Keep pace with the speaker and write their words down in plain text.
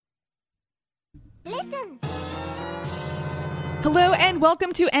Listen. Hello and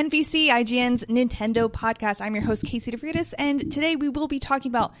welcome to NVC, IGN's Nintendo podcast. I'm your host, Casey DeFreitas, and today we will be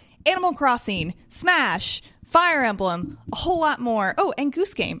talking about Animal Crossing, Smash, Fire Emblem, a whole lot more. Oh, and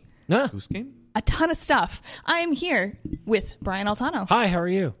Goose Game. Goose Game? A ton of stuff. I am here with Brian Altano. Hi, how are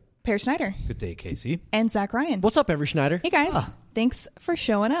you? Per Schneider. Good day, Casey. And Zach Ryan. What's up, Every Schneider? Hey, guys. Thanks for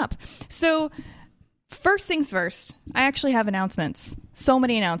showing up. So, first things first, I actually have announcements. So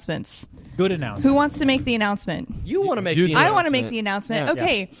many announcements. Good announcement. Who wants to make the announcement? You want to make the announcement. I want to make the announcement. Yeah.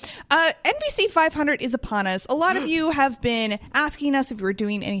 Okay. NVC 500 is upon us. A lot of you have been asking us if we were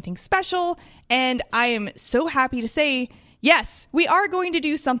doing anything special, and I am so happy to say, yes, we are going to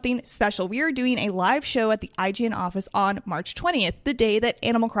do something special. We are doing a live show at the IGN office on March 20th, the day that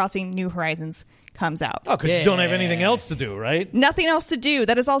Animal Crossing New Horizons comes out. Oh, because you don't have anything else to do, right? Nothing else to do.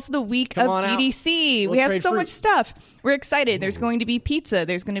 That is also the week of GDC. We have so much stuff. We're excited. There's going to be pizza.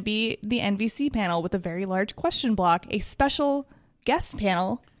 There's going to be the NVC panel with a very large question block, a special guest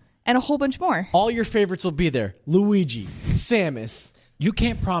panel, and a whole bunch more. All your favorites will be there. Luigi, Samus. You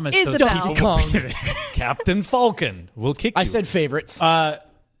can't promise Isabel. those people will be there. Captain Falcon will kick you. I said favorites.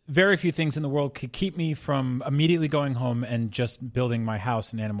 Very few things in the world could keep me from immediately going home and just building my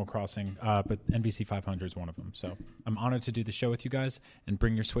house in Animal Crossing, but NVC 500 is one of them. So I'm honored to do the show with you guys and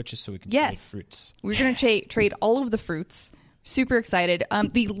bring your Switches so we can trade fruits. We're going to trade all of the fruits. Super excited.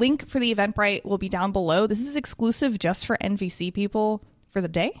 The link for the Eventbrite will be down below. This is exclusive just for NVC people for the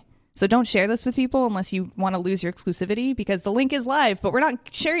day. So don't share this with people unless you want to lose your exclusivity, because the link is live, but we're not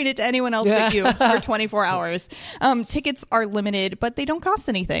sharing it to anyone else but you for 24 hours. Tickets are limited, but they don't cost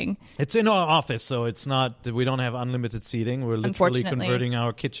anything. It's in our office, so it's not. We don't have unlimited seating. We're literally converting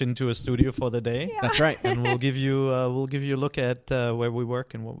our kitchen to a studio for the day. Yeah. That's right. And we'll give you a look at where we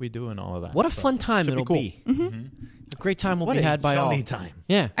work and what we do and all of that. What a fun time it'll be. Mm-hmm. A great time will be had by all. Time.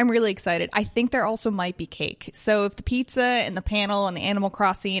 Yeah. I'm really excited. I think there also might be cake. So if the pizza and the panel and the Animal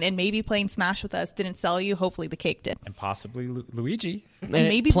Crossing and maybe playing Smash with us didn't sell you, hopefully the cake did. And possibly Luigi. And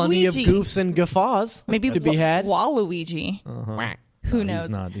maybe plenty Luigi. of goofs and guffaws Maybe to be had. Waluigi. Who knows?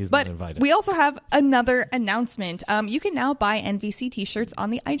 He's but not invited. we also have another announcement. You can now buy NVC t-shirts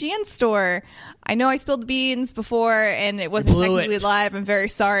on the IGN store. I know I spilled the beans before and it wasn't technically live. I'm very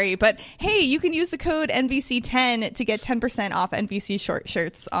sorry. But hey, you can use the code NVC10 to get 10% off NVC short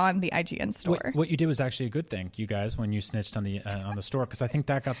shirts on the IGN store. What you did was actually a good thing, you guys, when you snitched on the store, because I think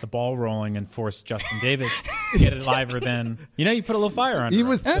that got the ball rolling and forced Justin Davis to get it liver than, you put a little fire on He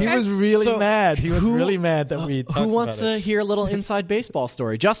was really mad. He was really mad that we talked Who wants about to hear a little inside baseball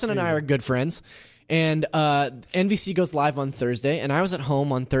story? Justin and I are good friends, and NVC goes live on Thursday, and I was at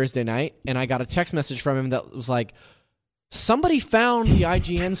home on Thursday night, and I got a text message from him that was like, somebody found the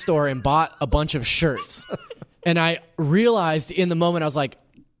IGN store and bought a bunch of shirts. And I realized in the moment, I was like,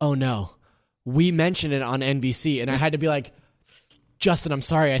 oh no, we mentioned it on NVC, and I had to be like, Justin, I'm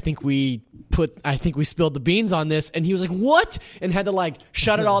sorry. I think we spilled the beans on this. And he was like, what? And had to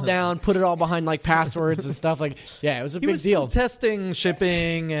shut it all down, put it all behind passwords and stuff. It was a big deal. Still testing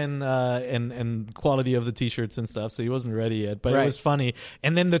shipping and quality of the t-shirts and stuff, so he wasn't ready yet. But It was funny.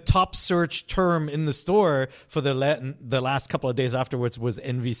 And then the top search term in the store for the last couple of days afterwards was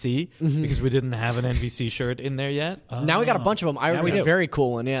NVC, because we didn't have an NVC shirt in there yet. Now we got a bunch of them. I we got do. a very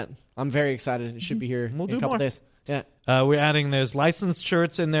cool one. Yeah, I'm very excited. It should be here in a couple days. Yeah. We're adding, there's licensed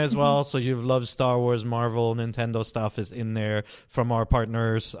shirts in there as well. So you've loved Star Wars, Marvel, Nintendo stuff is in there from our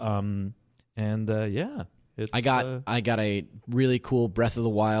partners. I got a really cool Breath of the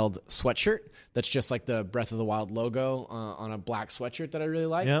Wild sweatshirt that's just like the Breath of the Wild logo on a black sweatshirt that I really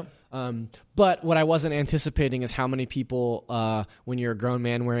like. Yep. But what I wasn't anticipating is how many people, when you're a grown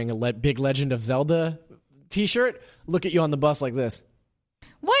man wearing a big Legend of Zelda t-shirt, look at you on the bus like this.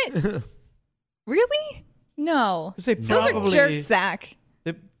 What? Really? No. Those are jerks, Zach.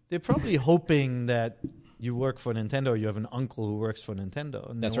 They're probably hoping that you work for Nintendo, or you have an uncle who works for Nintendo,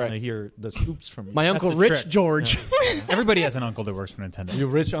 and That's they want right. to hear the scoops from you. My uncle Rich George. Yeah. Everybody has an uncle that works for Nintendo. You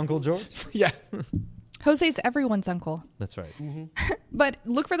rich Uncle George? Yeah. Jose's everyone's uncle. That's right. But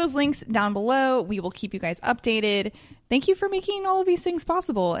look for those links down below. We will keep you guys updated. Thank you for making all of these things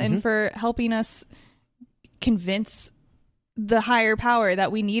possible and for helping us convince the higher power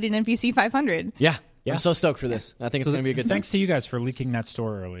that we need an NVC 500. Yeah. Yeah. I'm so stoked for this. I think it's going to be a good thing. Thanks to you guys for leaking that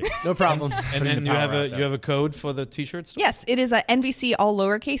store early. No problem. And then you have a code for the t-shirts? Yes, it is a NVC all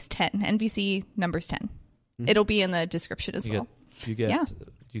lowercase 10. NVC numbers 10. It'll be in the description as well. You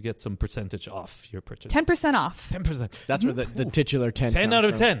get some percentage off your purchase. 10% off. 10%. That's where the titular 10 10 comes out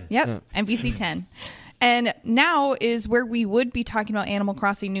of from. 10. Yep, NVC 10. And now is where we would be talking about Animal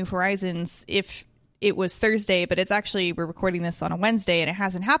Crossing New Horizons if it was Thursday, but it's actually, we're recording this on a Wednesday and it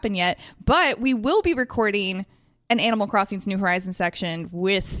hasn't happened yet. But we will be recording an Animal Crossing's New Horizons section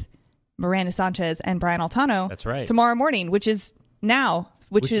with Miranda Sanchez and Brian Altano. That's right. Tomorrow morning, which is now,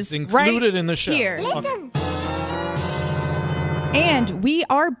 which is included right in the show. Here. And we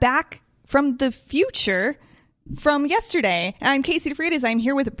are back from the future from yesterday. I'm Casey DeFreitas. I'm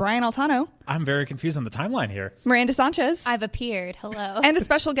here with Brian Altano. I'm very confused on the timeline here. Miranda Sanchez. I've appeared. Hello. And a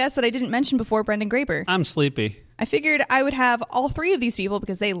special guest that I didn't mention before, Brendan Graber. I'm sleepy. I figured I would have all three of these people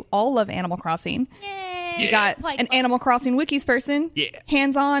because they all love Animal Crossing. Yay. You got an Animal Crossing wikis person,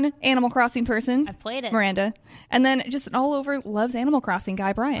 hands-on Animal Crossing person. I've played it. Miranda. And then just an all-over loves Animal Crossing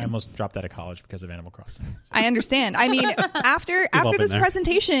guy, Brian. I almost dropped out of college because of Animal Crossing. I understand. I mean, after this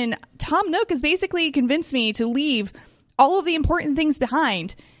presentation, Tom Nook has basically convinced me to leave all of the important things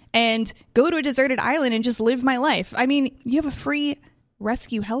behind and go to a deserted island and just live my life. I mean, you have a free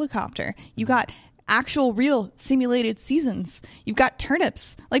rescue helicopter. You got actual real simulated seasons. You've got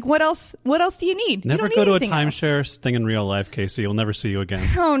turnips. Like, what else do you need? Never you go to a anything else. timeshare thing in real life, Casey. You'll never see you again.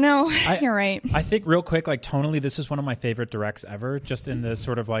 Oh no, you're right. I think real quick, like tonally, this is one of my favorite directs ever. Just in the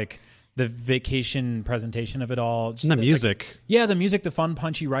sort of like the vacation presentation of it all. Just And the music. The music, the fun,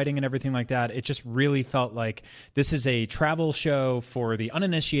 punchy writing and everything like that. It just really felt like this is a travel show for the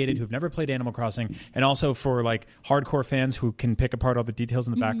uninitiated who've never played Animal Crossing, and also for like hardcore fans who can pick apart all the details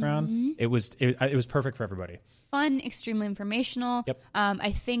in the background. It was perfect for everybody. Fun, extremely informational. Yep.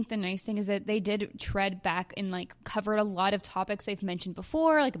 I think the nice thing is that they did tread back and like covered a lot of topics they've mentioned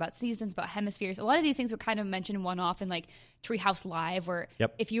before, like about seasons, about hemispheres. A lot of these things were kind of mentioned one-off in like Treehouse Live, where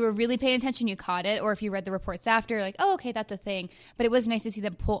if you were really paying attention, you caught it, or if you read the reports after, like, oh, okay, that's a thing. But it was nice to see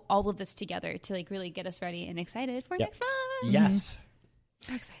them pull all of this together to like really get us ready and excited for next month. Yes.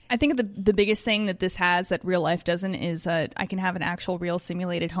 So excited. I think the biggest thing that this has that real life doesn't is I can have an actual real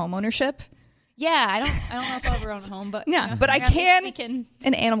simulated home ownership. Yeah, I don't know if I'll ever own a home, but But I we can.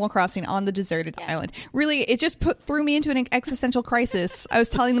 An Animal Crossing on the deserted island. Really, it just threw me into an existential crisis. I was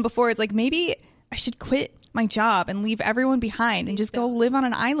telling them before, it's like maybe I should quit my job and leave everyone behind and just go live on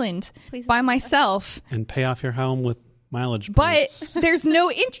an island by myself And pay off your home with mileage but points. there's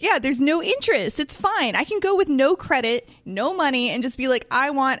no interest. It's fine. I can go with no credit, no money, and just be like,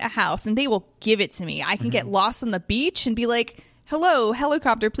 I want a house, and they will give it to me. I can get lost on the beach and be like, hello,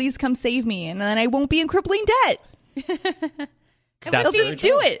 helicopter, please come save me, and then I won't be in crippling debt. They'll just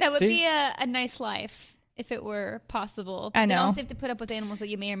do it. That would be a nice life if it were possible. I know. You also have to put up with animals that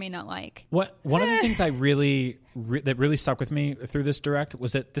you may or may not like. One of the things I that really stuck with me through this direct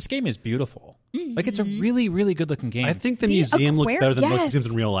was that this game is beautiful. Like, it's a really, really good looking game. I think the museum looks better than most museums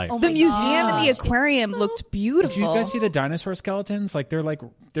in real life. The museum and the aquarium looked beautiful. Did you guys see the dinosaur skeletons? Like, there's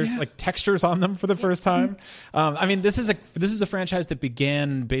like textures on them for the first time. I mean, this is a franchise that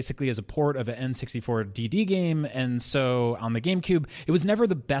began basically as a port of an N64 DD game, and so on the GameCube, it was never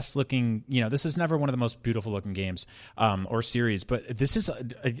the best looking. This is never one of the most beautiful looking games or series, but this is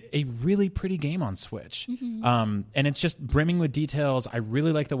a really pretty game on Switch, and it's just brimming with details. I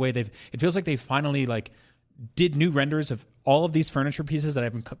really like the way it feels like they finally like did new renders of all of these furniture pieces that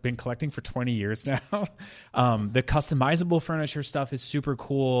I've been collecting for 20 years now. The customizable furniture stuff is super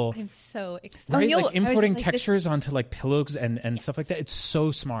cool. I'm so excited. Right? Like importing textures onto like pillows and stuff like that. It's so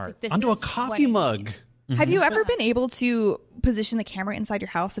smart. Onto a coffee mug. Have you ever been able to position the camera inside your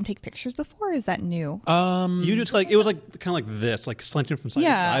house and take pictures before? Or is that new? You just it was like kind of like this, like slanting from side to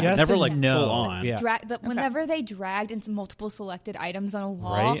side. Yes Never and like no. full on. Yeah. Whenever they dragged into multiple selected items on a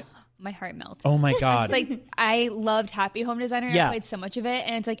wall, Right? my heart melted. Oh my God. It's like, I loved Happy Home Designer. Yeah. I played so much of it,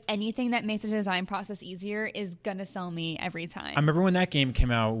 and it's like anything that makes the design process easier is gonna sell me every time. I remember when that game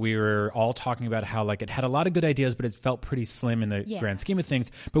came out, we were all talking about how like it had a lot of good ideas, but it felt pretty slim in the grand scheme of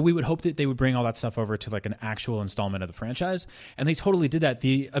things. But we would hope that they would bring all that stuff over to like an actual installment of the franchise, and they totally did that.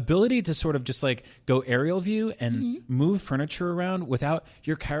 The ability to sort of just like go aerial view and move furniture around without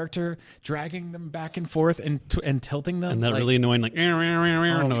your character dragging them back and forth and tilting them, And that really annoying like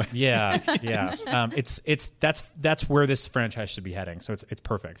yeah. That's where this franchise should be heading. So it's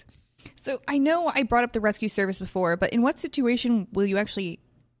perfect. So I know I brought up the rescue service before, but in what situation will you actually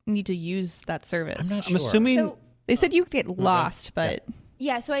need to use that service? I'm I'm assuming So- They said you could get lost, but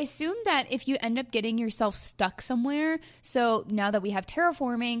Yeah, so I assume that if you end up getting yourself stuck somewhere, so now that we have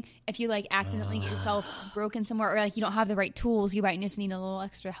terraforming, if you like accidentally get yourself broken somewhere, or like you don't have the right tools, you might just need a little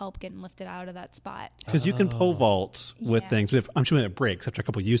extra help getting lifted out of that spot. because you can pole vault with things, but I'm assuming it breaks after a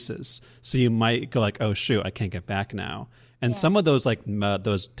couple uses. So you might go like, oh shoot, I can't get back now. And some of those like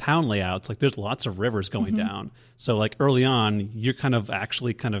those town layouts, like there's lots of rivers going down. So like early on, you're kind of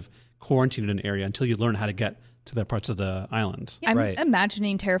quarantined in an area until you learn how to get to the parts of the island. I'm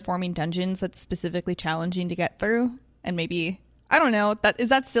imagining terraforming dungeons that's specifically challenging to get through, and maybe I don't know. Is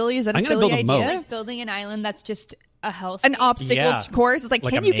that silly? Is that a silly idea? Like building an island that's just a hellscape. An obstacle course. It's like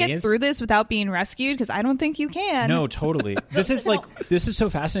can you maze? get through this without being rescued? Because I don't think you can. No, totally. This is so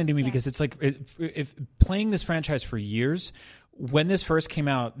fascinating to me because it's like if playing this franchise for years. When this first came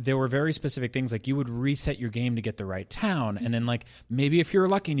out, there were very specific things like you would reset your game to get the right town. And then like maybe if you're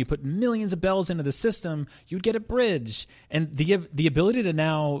lucky and you put millions of bells into the system, you'd get a bridge. And the ability to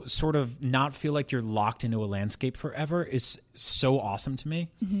now sort of not feel like you're locked into a landscape forever is so awesome to me.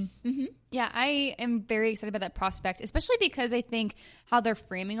 Mm-hmm. Mm-hmm. Yeah, I am very excited about that prospect, especially because I think how they're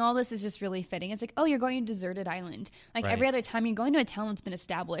framing all this is just really fitting. It's like, oh, you're going to a deserted island. Like every other time you're going to a town that's been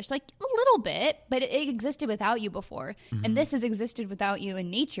established, like a little bit, but it existed without you before. Mm-hmm. And this has existed without you in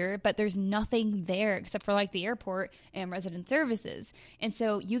nature, but there's nothing there except for like the airport and resident services. And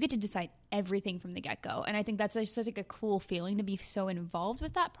so you get to decide everything from the get-go. And I think that's just such like a cool feeling to be so involved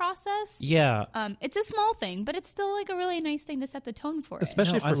with that process. Yeah. It's a small thing, but it's still like a really nice thing to set the tone for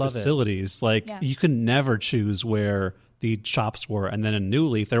Especially for facilities. Like you can never choose where the shops were. And then in New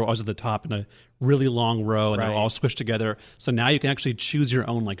Leaf, they're always at the top in a really long row and they're all squished together. So now you can actually choose your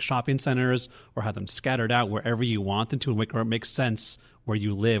own like shopping centers or have them scattered out wherever you want them to and where it makes sense where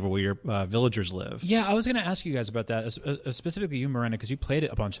you live or where your villagers live. Yeah, I was going to ask you guys about that, specifically you, Miranda, because you played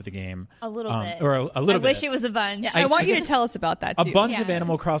a bunch of the game. A little bit. Or a little bit. I wish it was a bunch. Yeah, I want you to tell us about that, too. A bunch of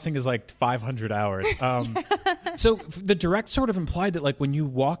Animal Crossing is like 500 hours. So the direct sort of implied that like when you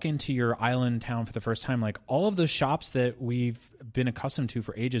walk into your island town for the first time, like all of those shops that we've been accustomed to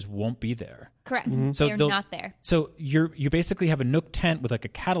for ages won't be there. Correct. Mm-hmm. So they're not there. So you basically have a Nook tent with like a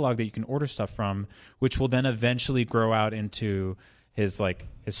catalog that you can order stuff from, which will then eventually grow out into his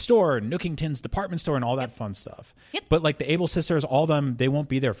store, Nookington's department store, and all that fun stuff. Yep. But like the Able sisters, all them, they won't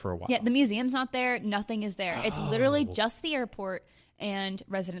be there for a while. Yeah, the museum's not there. Nothing is there. It's literally just the airport and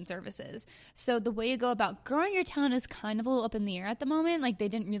resident services. So the way you go about growing your town is kind of a little up in the air at the moment. Like they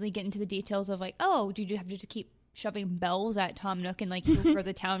didn't really get into the details of like, oh, do you have to just keep shoving bells at Tom Nook and like for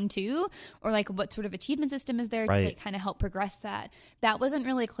the town too, or like what sort of achievement system is there to like kind of help progress that wasn't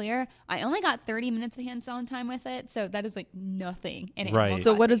really clear. I only got 30 minutes of hands-on time with it, so that is like nothing in it.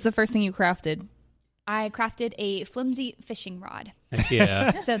 So what is the first thing you crafted? I crafted a flimsy fishing rod.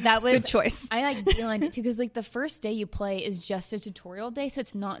 Yeah. So that was good choice. I like beeline it too because like the first day you play is just a tutorial day, so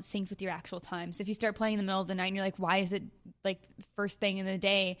it's not synced with your actual time. So if you start playing in the middle of the night and you're like, why is it like first thing in the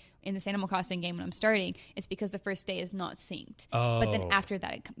day in this Animal Crossing game when I'm starting? It's because the first day is not synced. But then after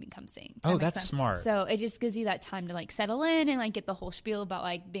that it becomes synced. Oh, that's smart. So it just gives you that time to like settle in and like get the whole spiel about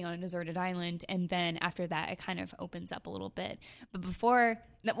like being on a deserted island, and then after that it kind of opens up a little bit. But before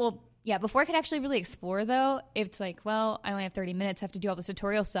I could actually really explore, though, it's like, well, I only have 30 minutes. I have to do all this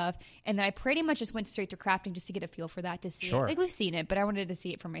tutorial stuff. And then I pretty much just went straight to crafting just to get a feel for that, to see it. Like, we've seen it, but I wanted to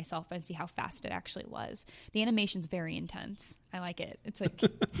see it for myself and see how fast it actually was. The animation's very intense. I like it. It's like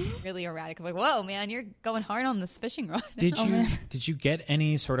really erratic. I'm like, whoa, man, you're going hard on this fishing rod. Did you get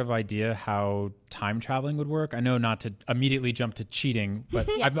any sort of idea how time traveling would work? I know not to immediately jump to cheating, but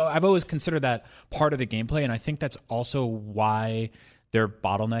yes. I've always considered that part of the gameplay, and I think that's also why they're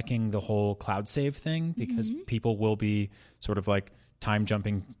bottlenecking the whole cloud save thing, because people will be sort of like time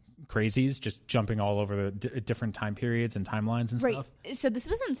jumping crazies, just jumping all over the different time periods and timelines and stuff. So this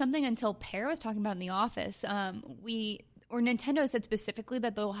wasn't something until Pear was talking about in the office. Nintendo said specifically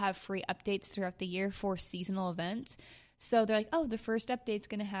that they'll have free updates throughout the year for seasonal events. So they're like, oh, the first update's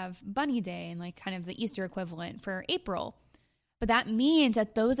going to have Bunny Day and like kind of the Easter equivalent for April. But that means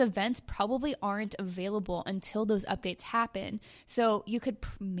that those events probably aren't available until those updates happen. So you could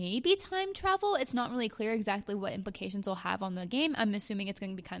maybe time travel. It's not really clear exactly what implications will have on the game. I'm assuming it's going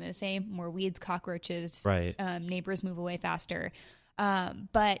to be kind of the same. More weeds, cockroaches, neighbors move away faster.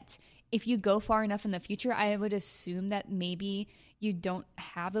 But if you go far enough in the future, I would assume that maybe you don't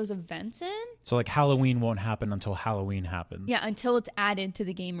have those events in. So like Halloween won't happen until Halloween happens. Yeah, until it's added to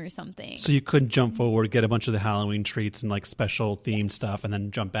the game or something. So you could jump forward, get a bunch of the Halloween treats and like special themed stuff, and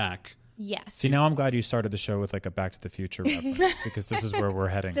then jump back. Yes. See, now I'm glad you started the show with like a Back to the Future reference, because this is where we're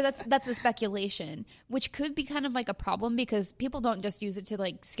heading. So that's a speculation, which could be kind of like a problem, because people don't just use it to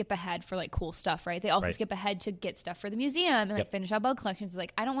like skip ahead for like cool stuff, right? They also skip ahead to get stuff for the museum and like finish out bug collections. It's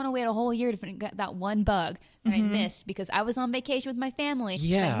like, I don't want to wait a whole year to get that one bug that I missed because I was on vacation with my family.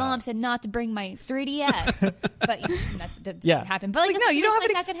 Yeah. My mom said not to bring my 3DS, but that doesn't happen. But like no, you don't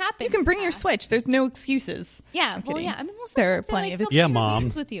have that could happen. You can bring your Switch. There's no excuses. Yeah. I'm well, kidding. yeah. I mean, there are plenty of Yeah,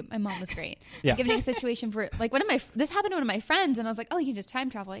 Mom. with you. My mom was great. Yeah. Giving a situation for like this happened to one of my friends, and I was like, oh, you can just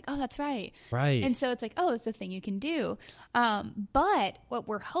time travel. Like, oh, that's right. Right. And so it's like, oh, it's a thing you can do. But what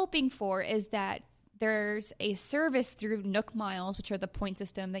we're hoping for is that there's a service through Nook Miles, which are the point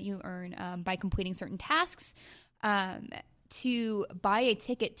system that you earn by completing certain tasks, to buy a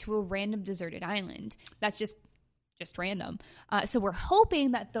ticket to a random deserted island. That's just random. So we're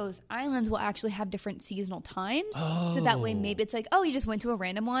hoping that those islands will actually have different seasonal times. So that way maybe it's like, oh, you just went to a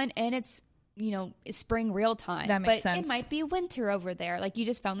random one and it's, it's spring real time. That makes sense. It might be winter over there. Like you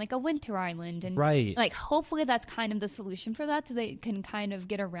just found like a winter island. And right. like hopefully that's kind of the solution for that, so they can kind of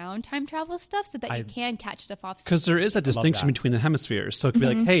get around time travel stuff so that you can catch stuff off. Because there is a distinction between the hemispheres. So it could be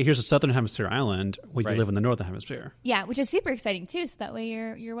like, hey, here's a southern hemisphere island where you live in the northern hemisphere. Yeah, which is super exciting too. So that way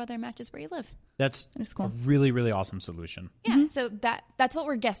your weather matches where you live. That's cool. A really, really awesome solution. Yeah, so that's what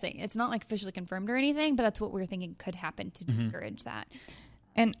we're guessing. It's not like officially confirmed or anything, but that's what we're thinking could happen to discourage that.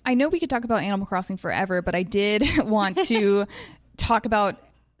 And I know we could talk about Animal Crossing forever, but I did want to talk about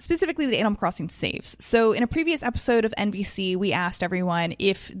specifically the Animal Crossing saves. So in a previous episode of NVC, we asked everyone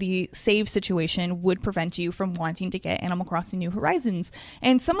if the save situation would prevent you from wanting to get Animal Crossing New Horizons.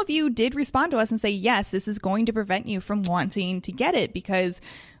 And some of you did respond to us and say, yes, this is going to prevent you from wanting to get it, because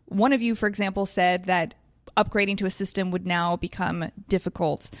one of you, for example, said that upgrading to a system would now become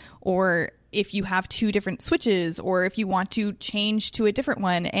difficult, or if you have two different switches, or if you want to change to a different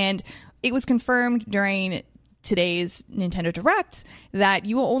one. And it was confirmed during today's Nintendo Direct that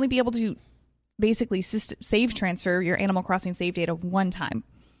you will only be able to basically save transfer your Animal Crossing save data one time.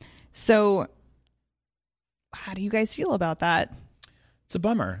 So how do you guys feel about that? It's a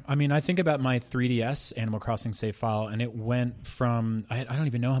bummer. I mean, I think about my 3DS Animal Crossing save file, and it went from, I don't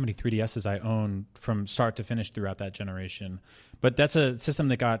even know how many 3DSs I own from start to finish throughout that generation. But that's a system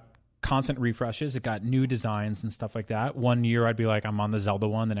that got constant refreshes. It got new designs and stuff like that. One year I'd be like, I'm on the Zelda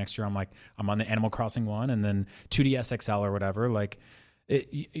one. The next year I'm like, I'm on the Animal Crossing one. And then 2DS XL or whatever. Like,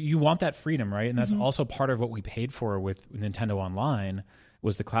 you want that freedom, right? And that's also part of what we paid for with Nintendo Online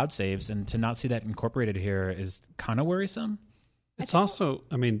was the cloud saves. And to not see that incorporated here is kind of worrisome. It's also,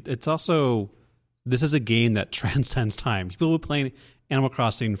 this is a game that transcends time. People were playing Animal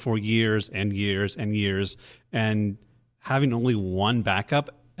Crossing for years and years and years, and having only one backup,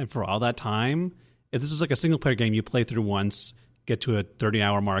 and for all that time, if this was like a single player game, you play through once, get to a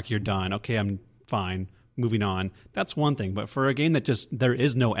 30-hour mark, you're done. Okay, I'm fine, moving on. That's one thing. But for a game that just, there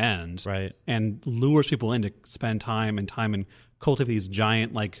is no end, right, and lures people in to spend time and cultivate these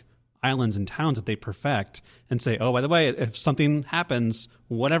giant like islands and towns that they perfect, and say, oh, by the way, if something happens,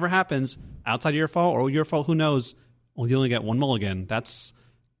 whatever happens, outside of your fault or your fault, who knows, well, you only get one mulligan. That's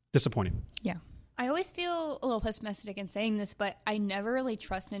disappointing. Yeah. I always feel a little pessimistic in saying this, but I never really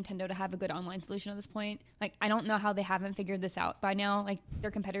trust Nintendo to have a good online solution at this point. Like, I don't know how they haven't figured this out by now. Like,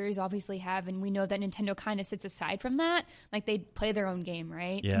 their competitors obviously have, and we know that Nintendo kind of sits aside from that. Like, they play their own game,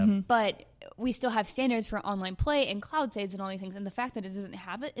 right? Yeah. But we still have standards for online play and cloud saves and all these things, and the fact that it doesn't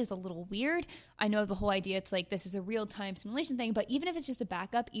have it is a little weird. I know the whole idea, it's like this is a real-time simulation thing, but even if it's just a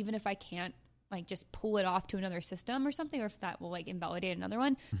backup, even if I can't like just pull it off to another system or something, or if that will like invalidate another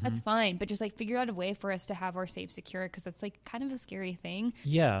one, that's fine. But just like figure out a way for us to have our save secure, because that's like kind of a scary thing.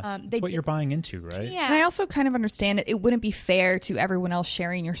 Yeah, that's what you're buying into, right? Yeah. And I also kind of understand it wouldn't be fair to everyone else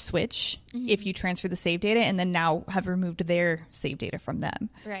sharing your Switch if you transfer the save data and then now have removed their save data from them.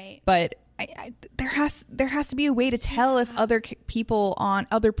 Right. But there has to be a way to tell if other people on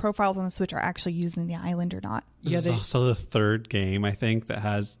other profiles on the Switch are actually using the island or not. This is also the third game, I think,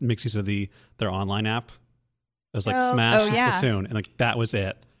 that makes use of their online app. It was like Smash and Splatoon, and like that was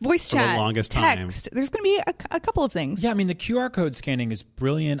it. Voice chat, for the longest text. time. There's going to be a couple of things. Yeah, I mean the QR code scanning is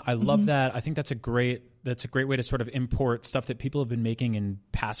brilliant. I love that. I think that's a great way to sort of import stuff that people have been making in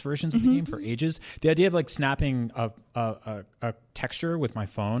past versions of the game for ages. The idea of like snapping a texture with my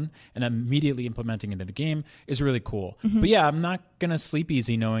phone and immediately implementing it into the game is really cool. But yeah, I'm not gonna sleep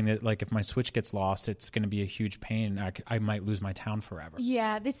easy knowing that like if my Switch gets lost, it's gonna be a huge pain. I might lose my town forever.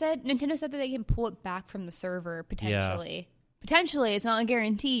 Yeah, Nintendo said that they can pull it back from the server potentially. Yeah. Potentially, it's not a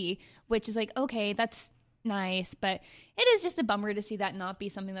guarantee, which is like, okay, that's nice, but it is just a bummer to see that not be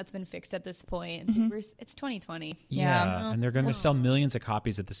something that's been fixed at this point. It's 2020. Yeah, and they're going to sell millions of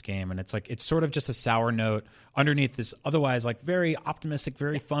copies of this game, and it's like it's sort of just a sour note underneath this otherwise like very optimistic,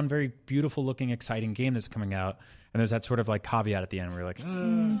 very fun, very beautiful looking, exciting game that's coming out. And there's that sort of like caveat at the end where you're like,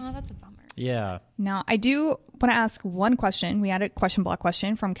 oh, that's a bummer. Yeah. Now, I do want to ask one question. We had a question block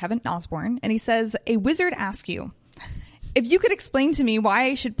question from Kevin Osborne, and he says, a wizard asks you, if you could explain to me why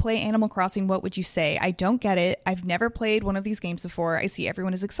I should play Animal Crossing, what would you say? I don't get it. I've never played one of these games before. I see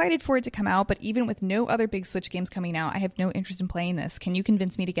everyone is excited for it to come out, but even with no other big Switch games coming out, I have no interest in playing this. Can you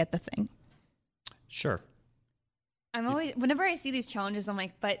convince me to get the thing? Sure. I'm always, whenever I see these challenges, I'm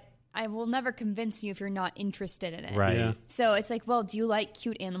like, but I will never convince you if you're not interested in it. Right. Yeah. So it's like, well, do you like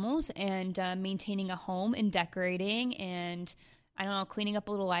cute animals and maintaining a home and decorating and, I don't know, cleaning up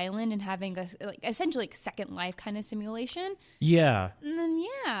a little island and having essentially Second Life kind of simulation? Yeah. And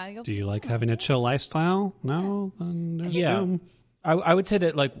then, Do you like having a chill lifestyle? No? Then there's room. I would say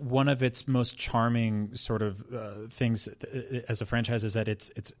that like one of its most charming sort of things as a franchise is that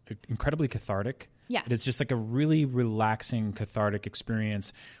it's incredibly cathartic. Yeah. It's just like a really relaxing, cathartic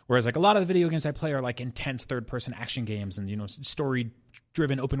experience. Whereas like a lot of the video games I play are like intense third-person action games and, you know,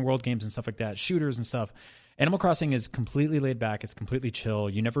 story-driven open world games and stuff like that, shooters and stuff. Animal Crossing is completely laid back. It's completely chill.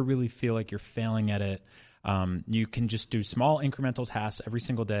 You never really feel like you're failing at it. You can just do small incremental tasks every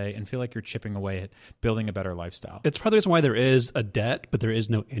single day and feel like you're chipping away at building a better lifestyle. It's part of the reason why there is a debt, but there is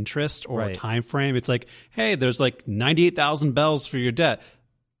no interest or a time frame. It's like, hey, there's like 98,000 bells for your debt.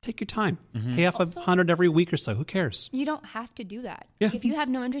 Take your time. Pay off 100 every week or so. Who cares? You don't have to do that. Yeah. If you have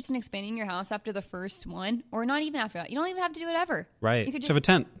no interest in expanding your house after the first one, or not even after that, you don't even have to do it ever. Right. You could Just just have a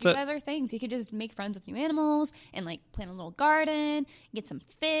tent. do other things. You could just make friends with new animals and like plant a little garden, get some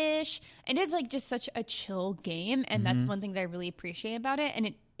fish. It is like just such a chill game, and that's one thing that I really appreciate about it.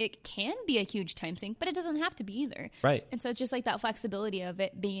 And it can be a huge time sink, but it doesn't have to be either. Right. And so it's just like that flexibility of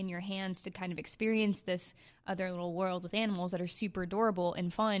it being in your hands to kind of experience this other little world with animals that are super adorable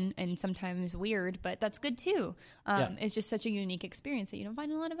and fun and sometimes weird, but that's good too. It's just such a unique experience that you don't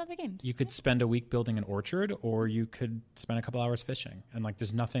find in a lot of other games. You could spend a week building an orchard, or you could spend a couple hours fishing. And like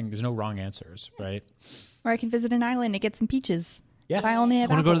there's no wrong answers, right? Or I can visit an island and get some peaches. Yeah. If I only have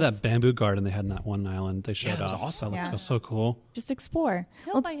I want to go to apples. that bamboo garden they had in that one island they showed that was off. awesome. That Yeah. was so cool. Just explore. I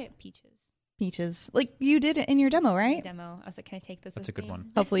hope I hit peaches. Peaches. Like you did it in your demo, right? Demo. I was like, can I take this? That's as a good theme?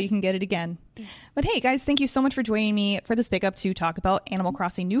 one. Hopefully you can get it again. But hey, guys, thank you so much for joining me for this big up to talk about Animal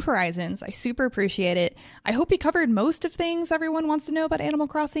Crossing New Horizons. I super appreciate it. I hope we covered most of things everyone wants to know about Animal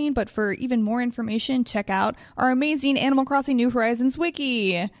Crossing, but for even more information, check out our amazing Animal Crossing New Horizons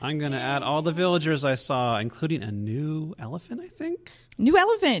wiki. I'm going to add all the villagers I saw, including a new elephant, I think. New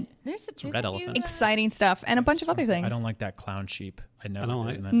elephant. There's red a few, elephant. Exciting stuff. And a bunch of other things. I don't like that clown sheep. I never don't did,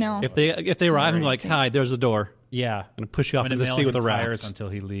 like- and I No. never If they arrive and like, hi, there's a door. Yeah. I'm going to push you off I'm into gonna the nail sea him with a in tires raft. until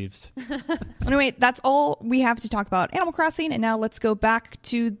he leaves. Anyway, that's all we have to talk about Animal Crossing. And now let's go back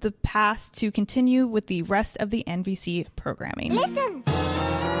to the past to continue with the rest of the NVC programming. Listen.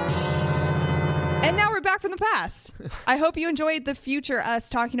 And now we're back from the past. I hope you enjoyed the future us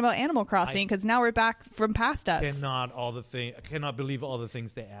talking about Animal Crossing, because now we're back from past us. I cannot believe all the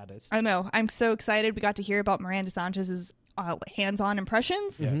things they added. I know. I'm so excited. We got to hear about Miranda Sanchez's hands-on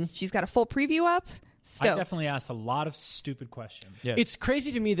impressions. Yes. She's got a full preview up. Stoked. I definitely asked a lot of stupid questions. Yes. It's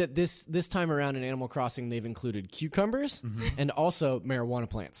crazy to me that this time around in Animal Crossing they've included cucumbers and also marijuana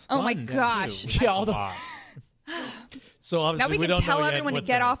plants. Oh my gosh. Yeah, all those. So obviously Now we we can don't tell know yet everyone to what's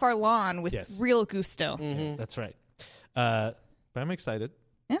get in it. off our lawn with Yes. real gusto. Yeah, that's right. But I'm excited.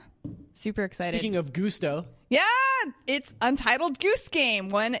 Yeah. Super excited. Speaking of gusto, Yeah, it's Untitled Goose Game,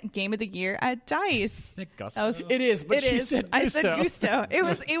 won Game of the Year at DICE. Gusto? That was, it is, but it she is. said I gusto. said gusto.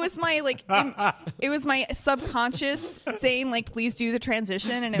 It was my like it was my subconscious saying like please do the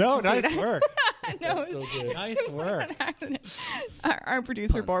transition, and it was complete- work. No, Nice work. our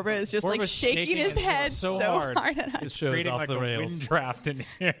producer Borba is just like Borba's shaking his head so hard at us. This show is Creating off like the a rails. wind draft in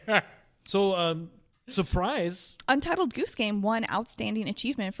here. So surprise. Untitled Goose Game won Outstanding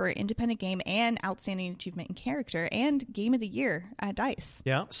Achievement for Independent Game and Outstanding Achievement in Character and Game of the Year at DICE.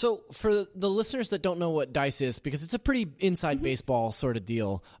 Yeah. So, for the listeners that don't know what DICE is, because it's a pretty inside baseball sort of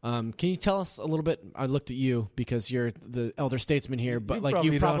deal, can you tell us a little bit? I looked at you because you're the elder statesman here, but you you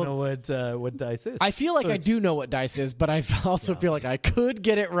probably probably don't know what DICE is. I feel like I do know what DICE is, but I also feel like I could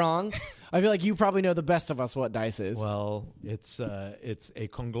get it wrong. I feel like you probably know the best of us what DICE is. Well, it's a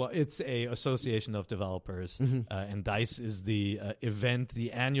association of developers, and DICE is the event,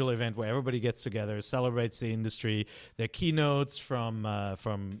 the annual event where everybody gets together, celebrates the industry. Their keynotes from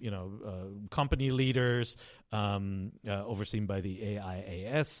company leaders, overseen by the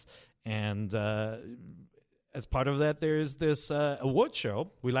AIAS, and as part of that, there's this award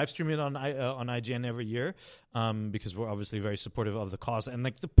show. We live stream it on IGN every year because we're obviously very supportive of the cause. And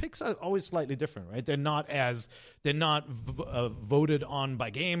like the picks are always slightly different, right? They're not voted on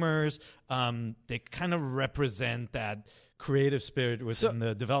by gamers. They kind of represent that creative spirit within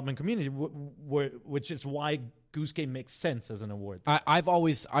the development community, which is why Goose Game makes sense as an award. I've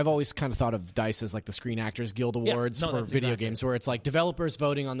always kind of thought of DICE as like the Screen Actors Guild Awards for that's video exactly games, where it's like developers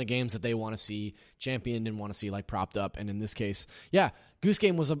voting on the games that they want to see championed and want to see like propped up. And in this case, Goose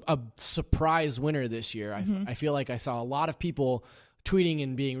Game was a surprise winner this year. I feel like I saw a lot of people tweeting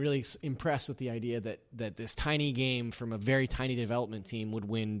and being really impressed with the idea that this tiny game from a very tiny development team would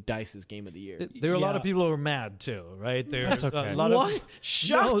win DICE's Game of the Year. There are a lot of people who are mad too, right? That's okay. A lot What?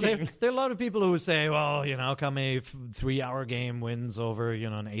 Shocking. There are a lot of people who would say, well, how come a 3-hour game wins over,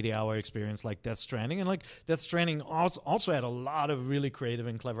 an 80-hour experience like Death Stranding? And like Death Stranding also had a lot of really creative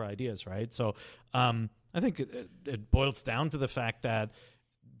and clever ideas, right? So I think it boils down to the fact that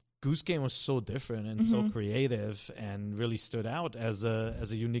Goose Game was so different and so creative and really stood out as a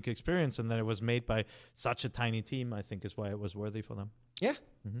unique experience, and that it was made by such a tiny team, I think, is why it was worthy for them. Yeah.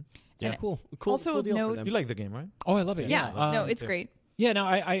 Yeah. Cool. Also cool deal for note- them. You like the game, right? Oh, I love it. Yeah, no, it's great. Yeah, no,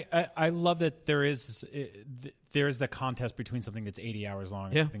 I love that there is the contest between something that's 80 hours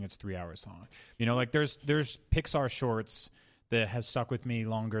long and something that's 3 hours long. Like there's Pixar shorts that have stuck with me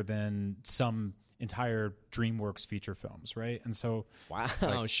longer than some entire DreamWorks feature films, right? And so,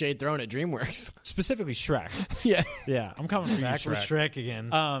 wow, shade thrown at DreamWorks. Specifically Shrek. Yeah, I'm coming for Back you, with Shrek again.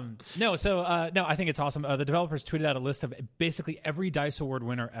 No, I think it's awesome. The developers tweeted out a list of basically every DICE Award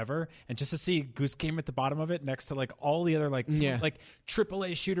winner ever, and just to see Goose Game at the bottom of it, next to like all the other like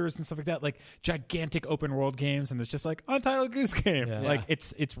AAA shooters and stuff like that, like gigantic open world games, and it's just like Untitled Goose Game. Yeah. Like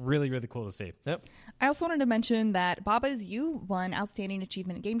it's really really cool to see. Yep. I also wanted to mention that Baba's You won Outstanding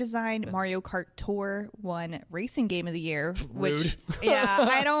Achievement in Game Design. Mario Kart Tour won Racing Game of the Year. Which,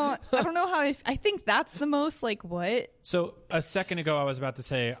 I don't know how. I think that's the most like what. So a second ago, I was about to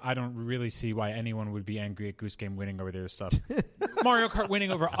say I don't really see why anyone would be angry at Goose Game winning over their stuff. Mario Kart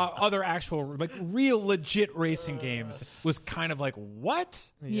winning over other actual like real legit racing games was kind of like what?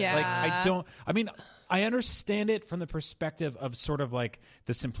 Yeah. Like I understand it from the perspective of sort of like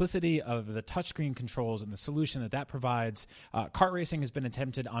the simplicity of the touchscreen controls and the solution that provides. Kart racing has been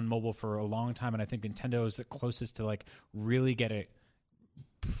attempted on mobile for a long time, and I think Nintendo is the closest to like really get it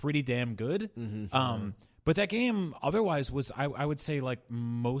pretty damn good. But that game otherwise was, I would say, like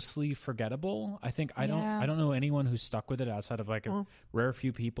mostly forgettable. I think I don't know anyone who's stuck with it outside of like a rare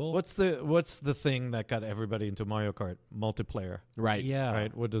few people. What's the thing that got everybody into Mario Kart? Multiplayer. Right. Yeah.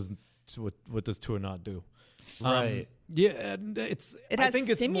 Right. What does Tour not do? Right. Yeah, It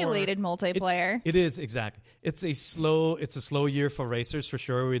has simulated multiplayer. It is, exactly. It's a slow year for racers for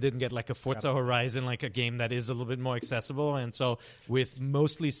sure. We didn't get like a Forza Horizon, like a game that is a little bit more accessible. And so with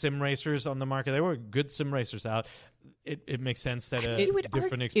mostly sim racers on the market, there were good sim racers out. It makes sense that a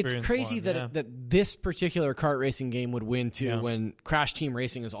different experience. It's crazy won, that this particular kart racing game would win too when Crash Team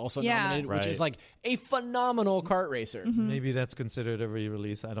Racing is also nominated, which is like a phenomenal kart racer. Maybe that's considered a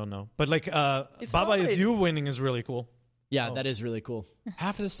re-release. I don't know. But like Baba Is You winning is really cool. Yeah, that is really cool.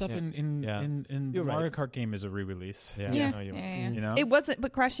 Half of the stuff in the Mario Kart game is a re-release. Yeah. You know? It wasn't,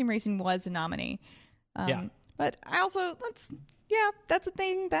 but Crash Team Racing was a nominee. But I also that's a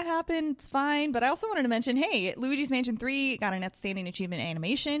thing that happened. It's fine. But I also wanted to mention, hey, Luigi's Mansion 3 got an outstanding achievement in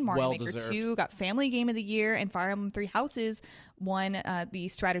animation. Mario Maker 2 got Family Game of the Year, and Fire Emblem 3 Houses won the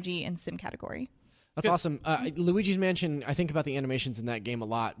strategy and sim category. That's awesome. Luigi's Mansion, I think about the animations in that game a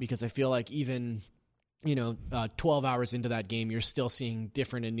lot because I feel like even 12 hours into that game, you're still seeing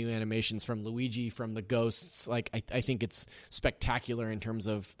different and new animations from Luigi, from the ghosts. Like I think it's spectacular in terms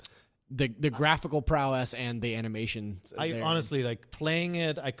of the graphical prowess and the animations. I honestly, like playing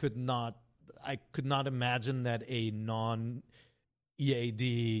it, I could not imagine that a non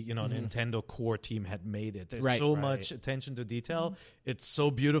EAD, Nintendo core team had made it. There's so much attention to detail. It's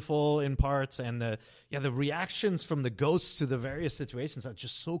so beautiful in parts, and the reactions from the ghosts to the various situations are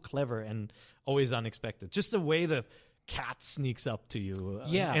just so clever and always unexpected. Just the way the cat sneaks up to you,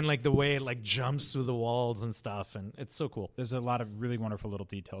 and like the way it like jumps through the walls and stuff, and it's so cool. There's a lot of really wonderful little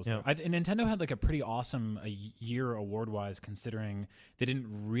details there. Yeah. And Nintendo had like a pretty awesome year award wise, considering they didn't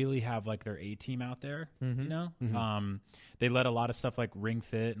really have like their A team out there. They let a lot of stuff like Ring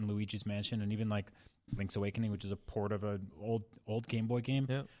Fit and Luigi's Mansion, and even like Link's Awakening, which is a port of an old Game Boy game,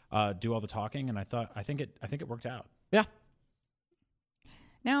 do all the talking. And I think it worked out. Yeah.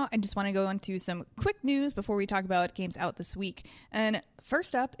 Now, I just want to go into some quick news before we talk about games out this week. And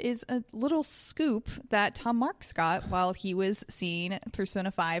first up is a little scoop that Tom Marks got while he was seeing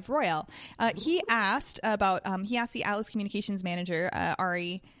Persona 5 Royale. He asked the Atlas Communications manager,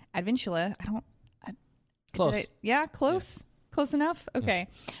 Ari Advincula. Close. Close. Close enough? Okay.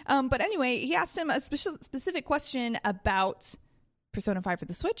 But anyway, he asked him a specific question about Persona 5 for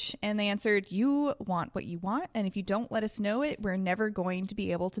the Switch, and they answered, you want what you want, and if you don't let us know it, we're never going to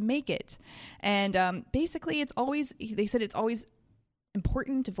be able to make it. And basically, they said it's always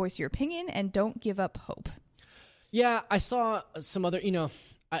important to voice your opinion and don't give up hope. Yeah, I saw some other,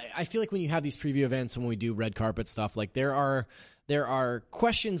 I feel like when you have these preview events and when we do red carpet stuff, like there are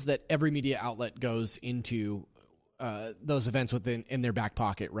questions that every media outlet goes into those events in their back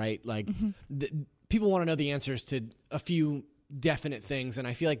pocket, right? Like people want to know the answers to a few definite things, and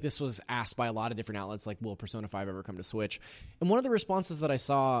I feel like this was asked by a lot of different outlets, like, will Persona 5 ever come to Switch? And one of the responses that I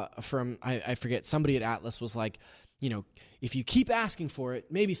saw from, I forget, somebody at Atlas was like, if you keep asking for it,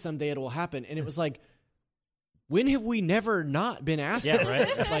 maybe someday it will happen. And it was like, when have we never not been asking? Yeah,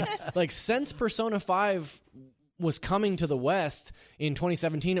 right. like since Persona 5 was coming to the West in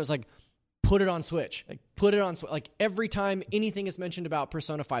 2017, it was like, put it on Switch. Put it on Switch. Like, every time anything is mentioned about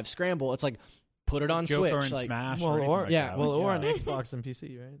Persona 5 Scramble, it's like, put it on Joker Switch. and Like, Smash. Well, or anything like that. or on Xbox and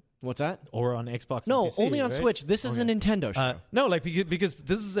PC, right? what's that? Or on Xbox No, and PC, only on right? Switch. This is a Nintendo show. No, like because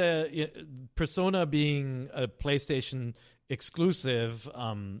this is Persona being a PlayStation exclusive.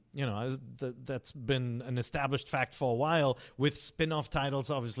 That's been an established fact for a while, with spin-off titles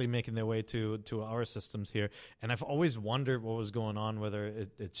obviously making their way to our systems here. And I've always wondered what was going on, whether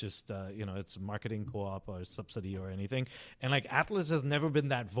it's just it's a marketing co-op or a subsidy or anything. And like Atlas has never been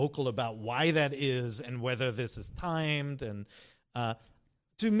that vocal about why that is and whether this is timed. And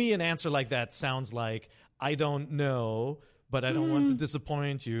to me, an answer like that sounds like, I don't know, but I don't want to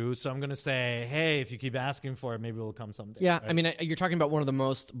disappoint you, so I'm going to say, hey, if you keep asking for it, maybe it'll come someday. Yeah, right? I mean, you're talking about one of the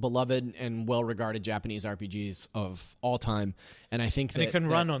most beloved and well-regarded Japanese RPGs of all time, and I think that it can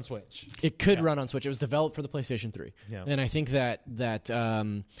run on Switch. It could run on Switch. It was developed for the PlayStation 3, and I think that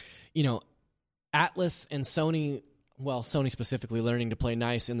Atlas and Sony, well, Sony specifically, learning to play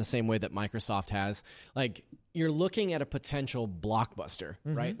nice in the same way that Microsoft has. Like, you're looking at a potential blockbuster,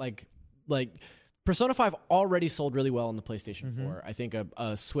 right? Like Persona 5 already sold really well on the PlayStation 4. I think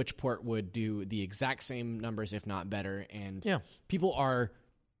a Switch port would do the exact same numbers, if not better. And people are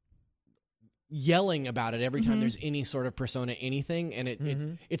yelling about it every time there's any sort of Persona anything. And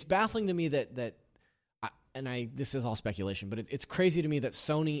it's baffling to me that this is all speculation, but it's crazy to me that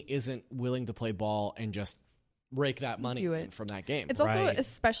Sony isn't willing to play ball and just rake that money from that game. It's also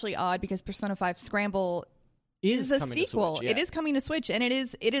especially odd because Persona 5 Scramble is a sequel. It is coming to Switch, and it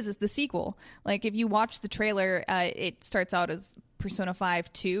is the sequel. Like, if you watch the trailer, it starts out as Persona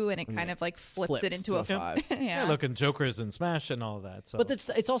 5 2, and it kind of like flips it into a 5. Look, and Joker's and Smash and all that. So. But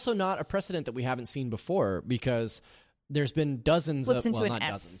it's also not a precedent that we haven't seen before, because there's been dozens Flips of, into well, an not S,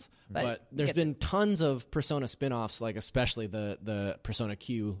 dozens, but there's been tons of Persona spin-offs, like especially the Persona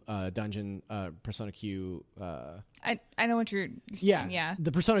Q dungeon, Persona Q. I know what you're saying. Yeah,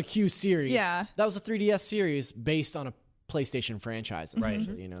 the Persona Q series. Yeah, that was a 3DS series based on a PlayStation franchise.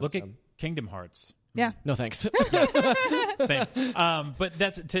 Essentially, Look at Kingdom Hearts. Yeah. No thanks. Same. But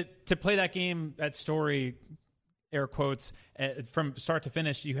that's to play that game, that story, air quotes, from start to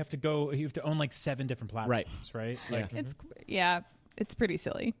finish. You have to own like 7 different platforms, right? Like, it's pretty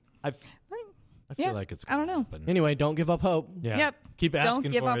silly. I feel like it's. I don't know. Anyway, don't give up hope. Yeah. Yep. Keep asking.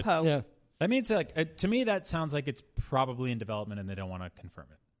 Don't give for up it. hope. Yeah. that means like to me that sounds like it's probably in development and they don't want to confirm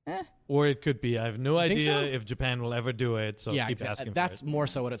it. Or it could be. I have no idea so? if Japan will ever do it. So keep asking. That's for it. more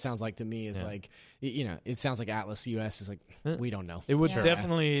so what it sounds like to me. Is like, it sounds like Atlas US is like, we don't know. It would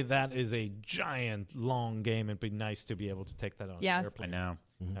definitely. That is a giant, long game. It'd be nice to be able to take that on. Yeah. an airplane. I know.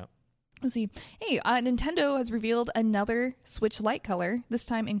 Yeah. Let's see. Hey, Nintendo has revealed another Switch Lite color, this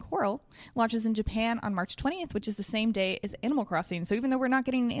time in coral. Launches in Japan on March 20th, which is the same day as Animal Crossing. So even though we're not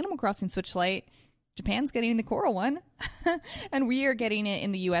getting an Animal Crossing Switch Lite, Japan's getting the coral one. And we are getting it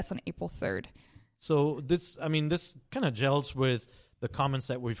in the US on April 3rd. So this kind of gels with the comments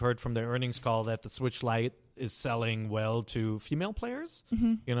that we've heard from their earnings call that the Switch Lite is selling well to female players,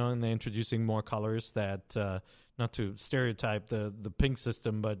 and they're introducing more colors that, not to stereotype the pink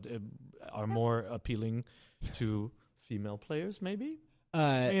system, but are more appealing to female players, maybe?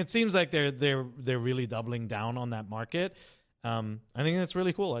 It seems like they're really doubling down on that market. I think that's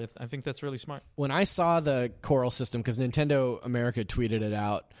really cool. I think that's really smart. When I saw the coral system, because Nintendo America tweeted it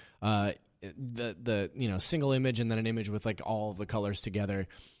out, the single image and then an image with like all of the colors together.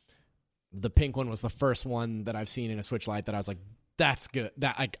 The pink one was the first one that I've seen in a Switch Lite that I was like, that's good.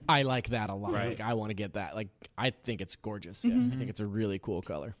 That I like that a lot. Like, I want to get that. Like, I think it's gorgeous. Yeah, I think it's a really cool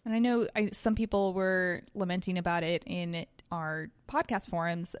color. And I know some people were lamenting about it in our podcast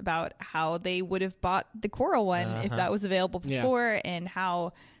forums about how they would have bought the coral one if that was available before, and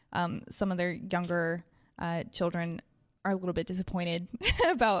how some of their younger children are a little bit disappointed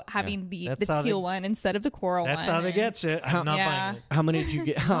about having the teal one instead of the coral one. That's how they get you. I'm not buying it. How many did you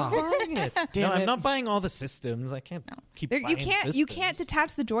get? I'm not buying it. Damn it. I'm not buying all the systems. I can't keep buying systems. You can't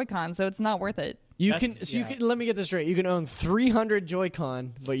detach the Joy-Con, so it's not worth it. You can. Let me get this straight. You can own 300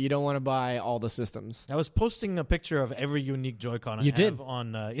 Joy-Con, but you don't want to buy all the systems. I was posting a picture of every unique Joy-Con I have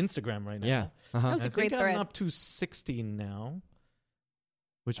on Instagram right now. Yeah. That was a great thread. I'm up to 16 now,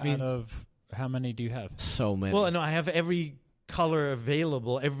 which Out means of How many do you have? So many. Well, no, I have every color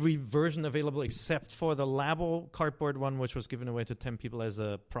available, every version available except for the Labo cardboard one, which was given away to 10 people as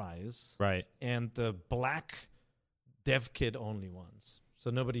a prize. Right. And the black dev kit only ones. So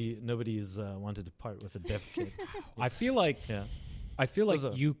nobody's wanted to part with a dev kit. I feel like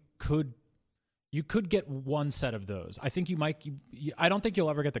you could get one set of those. I think you might. I don't think you'll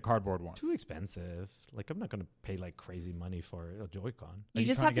ever get the cardboard ones. Too expensive. Like, I'm not going to pay like crazy money for a Joy-Con. You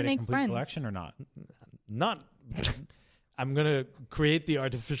just have to make friends. Collection or not? Not. I'm going to create the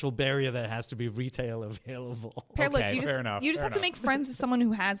artificial barrier that has to be retail available. Pear, look, Okay, you fair enough, just fair have to make friends with someone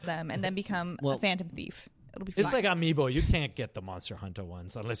who has them and then become a Well, phantom thief. It'll be fine. It's like Amiibo. You can't get the Monster Hunter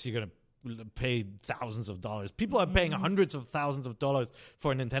ones unless you're going to pay thousands of dollars. People are paying hundreds of thousands of dollars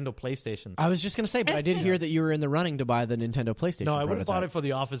for a Nintendo PlayStation. I was just going to say, but I did hear that you were in the running to buy the Nintendo PlayStation. No, I would have prototype. bought it for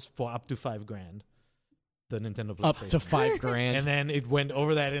the office for up to $5,000. The Nintendo PlayStation. Up to $5,000. And then it went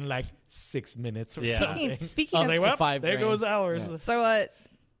over that in like 6 minutes or something. Speaking I of was like, to well, $5,000. there goes ours. Yeah. So,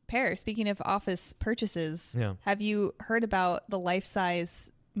 Pear, speaking of office purchases, have you heard about the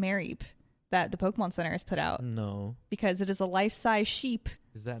life-size Mareep that the Pokemon Center has put out? No. Because it is a life-size sheep.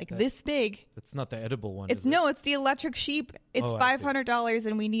 Is that this big? That's not the edible one. It's it's the electric sheep. It's $500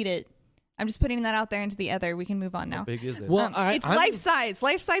 and we need it. I'm just putting that out there into the ether. We can move on now. How big is it? Well, It's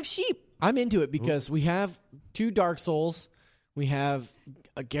life-size sheep. I'm into it because we have 2 Dark Souls. We have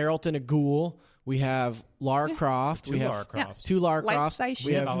a Geralt and a Ghoul. We have Lara Croft. We have Lara Crofts. 2 Lara Crofts. Life-size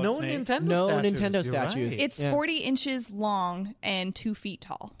We sheep. have no Snake. Nintendo no statues. Nintendo You're statues. right. It's 40 inches long and 2 feet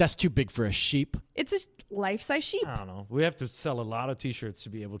tall. That's too big for a sheep. It's a life-size sheep. I don't know. We have to sell a lot of T-shirts to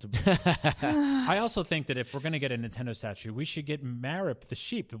be able to. I also think that if we're going to get a Nintendo statue, we should get Marip the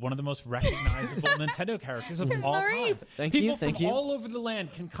sheep, one of the most recognizable Nintendo characters of all time. Thank People you, thank from you. all over the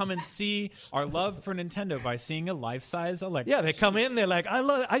land can come and see our love for Nintendo by seeing a life-size electric. Yeah, they come in. They're like,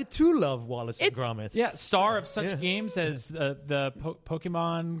 I too love Wallace and Gromit. Yeah, star of such games as the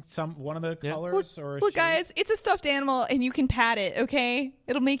Pokemon, one of the colors, or Look, guys, it's a stuffed animal, and you can pat it. Okay,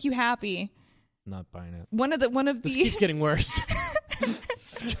 it'll make you happy. Not buying it. One of the This keeps getting worse.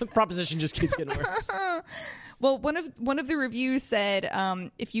 Proposition just keeps getting worse. well, one of the reviews said,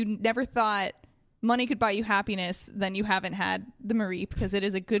 if you never thought money could buy you happiness, then you haven't had the Mareep because it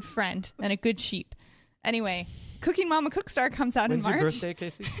is a good friend and a good sheep. Anyway, Cooking Mama Cookstar comes out When's in March. your birthday,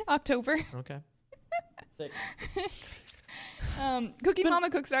 Casey? October. Okay. Cooking Mama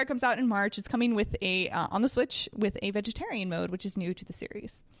Cookstar comes out in March. It's coming with a on the Switch with a vegetarian mode, which is new to the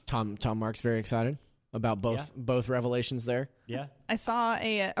series. Tom Mark's very excited about both revelations there. Yeah. I saw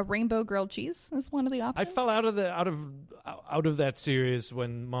a rainbow grilled cheese as one of the I options. fell out of that series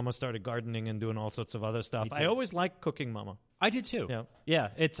when Mama started gardening and doing all sorts of other stuff. I always liked Cooking Mama. I did too. Yeah.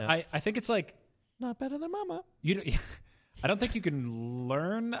 I think it's like Not better than Mama. I don't think you can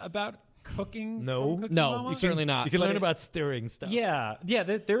learn about cooking. No. from Cooking No, Mama. certainly not. You can learn about stirring stuff. Yeah.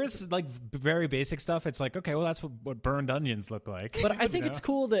 There is like very basic stuff. It's like, okay, well, that's what burned onions look like. But I think it's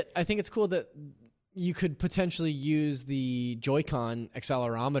cool that you could potentially use the Joy-Con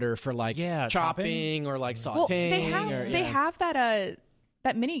accelerometer for like chopping or like sauteing. Well, they have that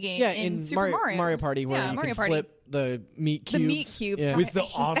mini game in Super Mario Party where you can flip the meat cubes. The meat cubes. Yeah. With the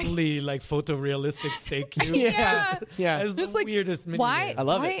oddly like photorealistic steak cubes. Yeah. That's the It's like, weirdest mini why? game. I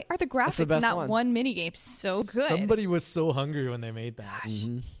love why it. are the the graphics in best that ones. one mini game so good? Somebody was so hungry when they made that.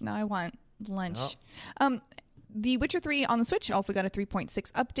 Now I want lunch. The Witcher 3 on the Switch also got a 3.6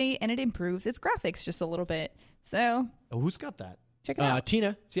 update, and it improves its graphics just a little bit. So Oh, who's got that? check it out.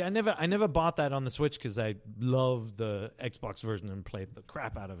 Tina. See, I never bought that on the Switch because I loved the Xbox version and played the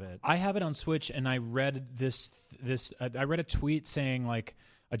crap out of it. I have it on Switch, and I read I read a tweet saying like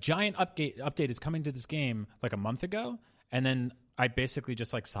a giant update is coming to this game like a month ago, and then I basically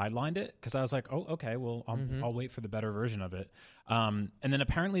just like sidelined it because I was like, oh, okay, well, I'll wait for the better version of it. And then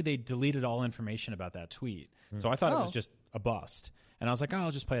apparently they deleted all information about that tweet, so I thought it was just a bust. And I was like, oh, I'll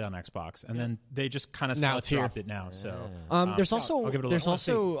just play it on Xbox. And then they just kind of dropped it now. So There's I'll give it a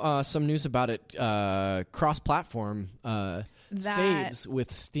look. some news about it. Cross-platform saves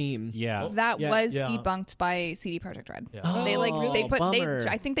with Steam. Yeah. That was Yeah. debunked by CD Projekt Red. Yeah. Bummer.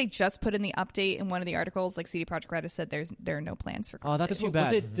 I think they just put in the update in one of the articles. Like CD Projekt Red has said there are no plans for. Oh, that's too Was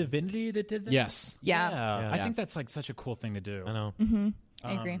bad. it Divinity that did that? Yes. Yeah. I think that's like such a cool thing to do. I know.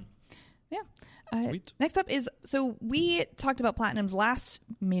 I agree. Yeah. Sweet. Next up is, so we talked about Platinum's last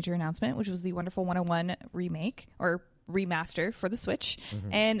major announcement, which was the Wonderful 101 remake or remaster for the Switch.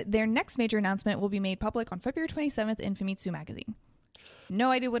 And their next major announcement will be made public on February 27th in Famitsu Magazine.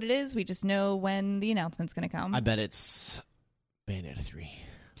 No idea what it is. We just know when the announcement's going to come. I bet it's Bayonetta 3.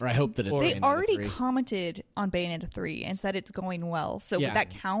 Or I hope that it's They Bayonetta already 3. commented on Bayonetta 3 and said it's going well. So Yeah. would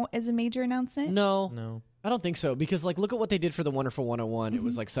that count as a major announcement? No. I don't think so, because like look at what they did for the Wonderful 101. It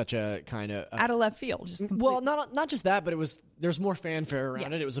was like such a kind of Out of left field. Just complete. well, not just that, but there's more fanfare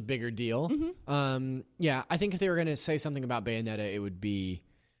around it. It was a bigger deal. Yeah, I think if they were going to say something about Bayonetta, it would be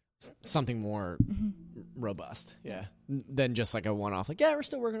something more robust. Yeah, than just like a one-off. Like, yeah, we're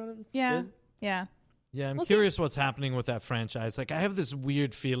still working on it. Yeah. Good. Yeah. Yeah, I'm We'll curious what's happening with that franchise. Like, I have this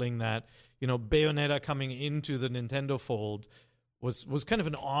weird feeling that, Bayonetta coming into the Nintendo fold was kind of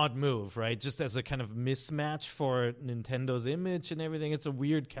an odd move, right? Just as a kind of mismatch for Nintendo's image and everything. It's a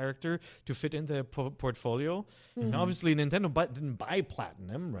weird character to fit in their portfolio. And obviously, Nintendo didn't buy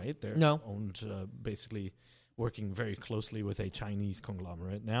Platinum, right? They're owned, basically working very closely with a Chinese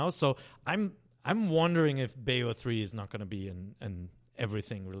conglomerate now. So I'm wondering if Bayo 3 is not going to be an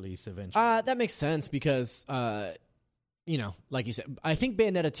everything release eventually. That makes sense because, like you said, I think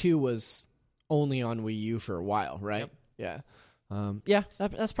Bayonetta 2 was only on Wii U for a while, right? Yep. Yeah.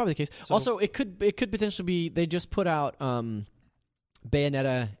 That's probably the case. So, also, it could potentially be they just put out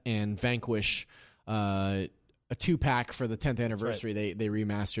Bayonetta and Vanquish, a 2-pack for the 10th anniversary. Right. They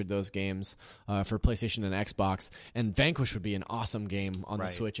remastered those games for PlayStation and Xbox, and Vanquish would be an awesome game on the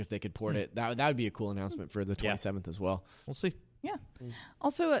Switch if they could port it. That would be a cool announcement for the 27th as well. We'll see. Yeah.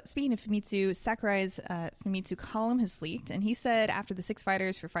 Also, speaking of Famitsu, Sakurai's Famitsu column has leaked, and he said after the 6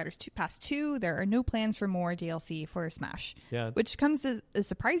 fighters for Fighters Pass 2, there are no plans for more DLC for Smash. Yeah. Which comes as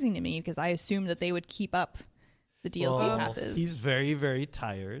surprising to me because I assumed that they would keep up the DLC passes. He's very, very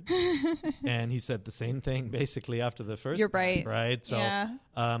tired, and he said the same thing basically after the first. You're right. Right? So yeah.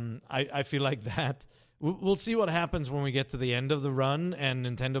 I feel like that. We'll see what happens when we get to the end of the run, and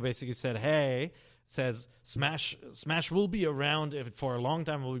Nintendo basically says Smash will be around for a long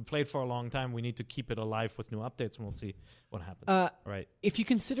time, will be played for a long time. We need to keep it alive with new updates, and we'll see what happens. Right. If you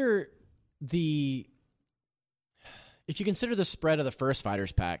consider the spread of the first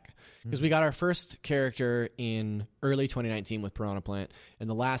Fighters pack, because we got our first character in early 2019 with Piranha Plant, and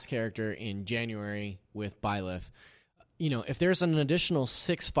the last character in January with Byleth, if there's an additional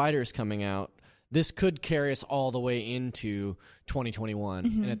 6 fighters coming out, this could carry us all the way into 2021.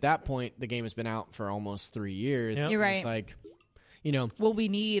 And at that point, the game has been out for almost 3 years. You're right. It's like, will we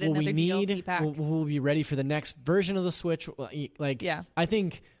need another DLC pack? Will we be ready for the next version of the Switch? Like, yeah. I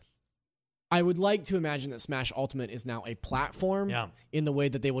think I would like to imagine that Smash Ultimate is now a platform in the way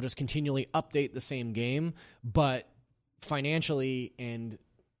that they will just continually update the same game, but financially and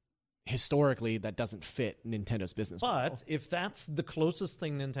historically that doesn't fit Nintendo's business model. But if that's the closest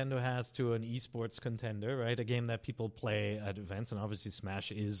thing Nintendo has to an esports contender, right, a game that people play at events, and obviously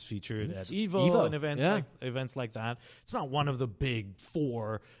Smash is featured at Evo. And events like that, it's not one of the big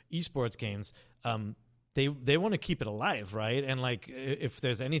 4 esports games. They want to keep it alive, right? And like, if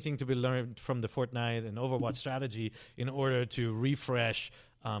there's anything to be learned from the Fortnite and Overwatch strategy in order to refresh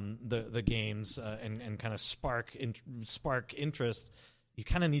the games and kind of spark interest, you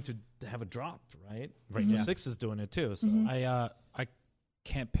kind of need to have a drop, right? Rainbow Six is doing it too. So I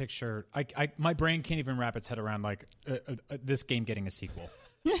can't picture. My brain can't even wrap its head around like this game getting a sequel.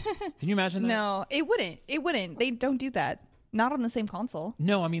 Can you imagine that? No, it wouldn't. It wouldn't. They don't do that. Not on the same console.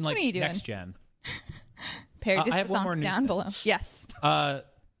 No, I mean like what are you doing? next gen. Perry, just I have one more news down below. Yes. Are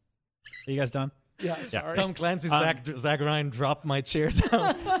you guys done? Yeah, sorry. Tom Clancy's Zach Ryan dropped my chair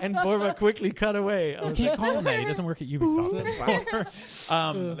down, and Borva quickly cut away. You can't call him that. He doesn't work at Ubisoft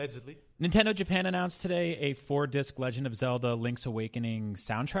anymore. Allegedly. Nintendo Japan announced today a 4-disc Legend of Zelda Link's Awakening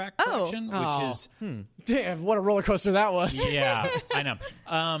soundtrack collection, which is... Damn, what a roller coaster that was. Yeah, I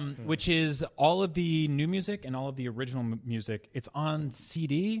know. Which is all of the new music and all of the original music. It's on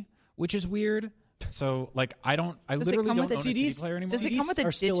CD, which is weird. So, like, I literally don't own a CD player anymore. Does it come with a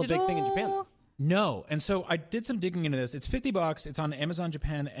are still digital? a big thing in Japan. No. And so I did some digging into this. It's $50. It's on Amazon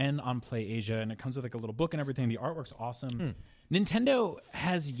Japan and on Play Asia, and it comes with like a little book and everything. The artwork's awesome. Nintendo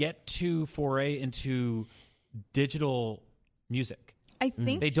has yet to foray into digital music. I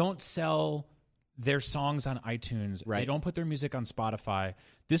think they don't sell their songs on iTunes. Right. They don't put their music on Spotify.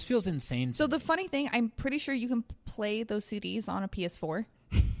 This feels insane. So the funny thing, I'm pretty sure you can play those CDs on a PS4.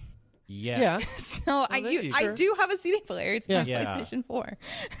 Yeah. So I do have a CD player. It's not PlayStation 4.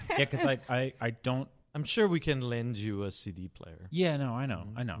 Yeah, because I don't. I'm sure we can lend you a CD player. Yeah, no, I know.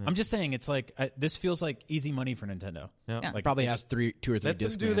 Yeah. I'm just saying, it's like this feels like easy money for Nintendo. Yeah. Like, probably has 2 or 3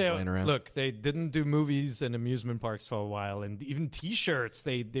 Discmans laying around. Look, they didn't do movies and amusement parks for a while, and even T-shirts.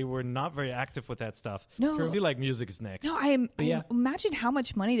 They were not very active with that stuff. No. So I feel like music is next. No, I imagine how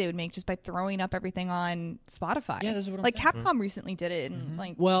much money they would make just by throwing up everything on Spotify. Yeah, that's what I'm like saying. Capcom recently did it,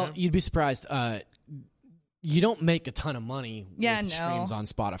 and Well, you'd be surprised. you don't make a ton of money Yeah, with no. streams on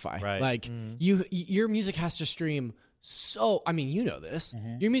Spotify. Right. Like your music has to stream so. I mean, you know this.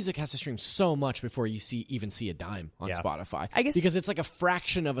 Your music has to stream so much before you even see a dime on Spotify. I guess because it's like a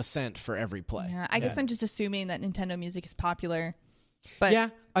fraction of a cent for every play. Yeah, I guess I'm just assuming that Nintendo music is popular. But Yeah,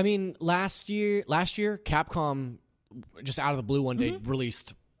 I mean, last year, Capcom just out of the blue one day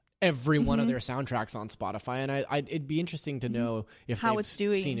released every one of their soundtracks on Spotify, and it'd be interesting to know if How they've it's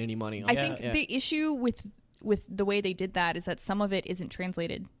doing. seen any money on I it. think the issue with the way they did that is that some of it isn't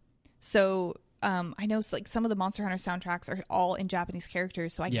translated. So I know like some of the Monster Hunter soundtracks are all in Japanese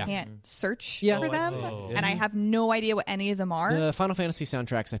characters, so I can't search for them, and I have no idea what any of them are. The Final Fantasy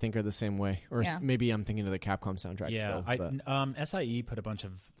soundtracks, I think, are the same way. Or maybe I'm thinking of the Capcom soundtracks. Yeah, though, SIE put a bunch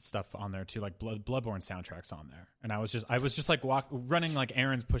of stuff on there too, like Bloodborne soundtracks on there, and I was just like running like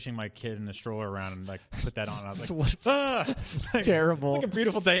errands, pushing my kid in a stroller around, and like put that on. And I was like, it's terrible. It's like a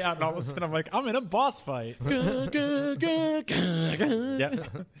beautiful day out, and all of a sudden I'm like, I'm in a boss fight. Yeah.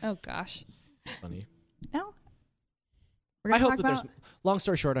 Oh gosh, Funny. no. I hope that there's. Long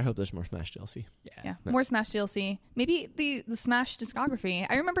story short, I hope there's more Smash DLC. Yeah, more Smash DLC. Maybe the Smash discography.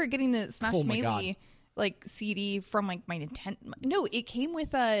 I remember getting the Smash Melee like CD from like my Nintendo. No, it came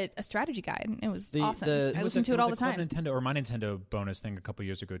with a strategy guide. It was awesome. I listened to it all the time. Nintendo or my Nintendo bonus thing a couple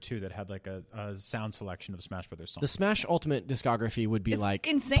years ago too that had like a sound selection of Smash Brothers songs. The Smash Ultimate discography would be like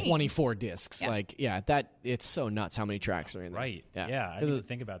insane. 24 discs. Like that it's so nuts how many tracks are in there. Right. Yeah. I didn't even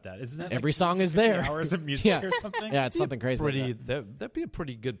think about that. Isn't that every like song is there? Hours of music or something. Yeah, it's something crazy. That'd be a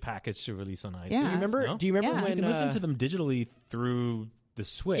pretty good package to release on iTunes. Yeah. Do you remember when you can listen to them digitally through the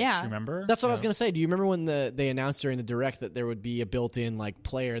Switch? Yeah. Remember? That's what I was going to say. Do you remember when they announced during the Direct that there would be a built-in like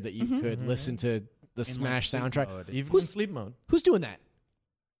player that you could listen to the Smash soundtrack? Even in sleep mode. Who's doing that?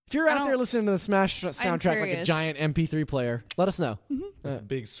 If you're out there listening to the Smash soundtrack like a giant MP3 player, let us know. With a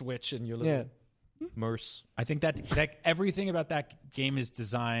big Switch in your little Merce. I think that everything about that game is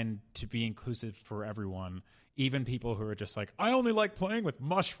designed to be inclusive for everyone, even people who are just like, I only like playing with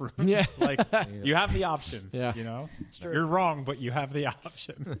mushrooms. Yeah. Like, you have the option. Yeah. You know? You're wrong, but you have the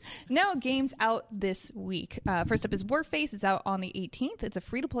option. No games out this week. First up is Warface. It's out on the 18th. It's a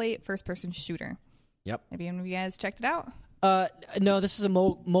free-to-play first-person shooter. Yep. Have any of you guys checked it out? No, this is a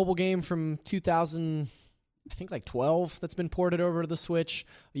mobile game from 2000, I think like 12 that's been ported over to the Switch.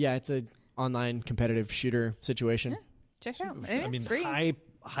 Yeah, it's a online competitive shooter situation. Yeah, check it out. I mean, It's free.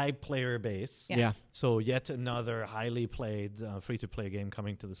 high player base. Yeah. So yet another highly played free-to-play game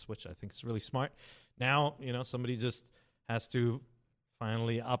coming to the Switch. I think it's really smart. Now, somebody just has to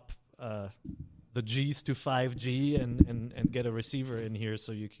finally up the G's to 5G and get a receiver in here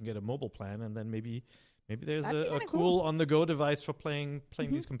so you can get a mobile plan, and then maybe there's a cool on-the-go device for playing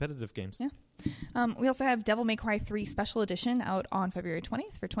these competitive games. Yeah. We also have Devil May Cry 3 Special Edition out on February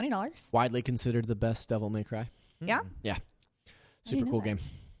 20th for $20. Widely considered the best Devil May Cry. Yeah? Yeah. Super cool that.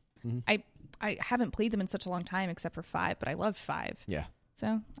 game. I haven't played them in such a long time except for 5, but I loved 5. Yeah.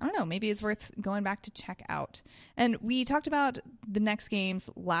 So, I don't know. Maybe it's worth going back to check out. And we talked about the next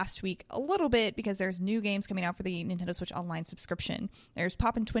games last week a little bit because there's new games coming out for the Nintendo Switch Online subscription. There's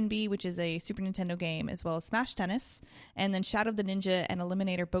Poppin' Twinbee, which is a Super Nintendo game, as well as Smash Tennis, and then Shadow the Ninja and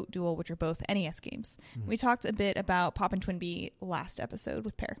Eliminator Boat Duel, which are both NES games. We talked a bit about Poppin' Twinbee last episode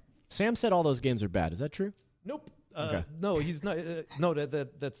with Pear. Sam said all those games are bad. Is that true? Nope. Okay. No, he's not. No,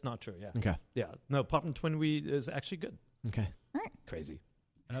 that's not true. Yeah. Okay. Yeah. No, Poppin' Twinbee is actually good. Okay. All right. Crazy.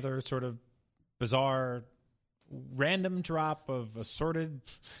 Another sort of bizarre random drop of assorted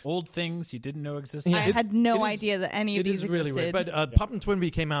old things you didn't know existed. I had no idea that any of these existed. It is really existed. weird. But Poppin'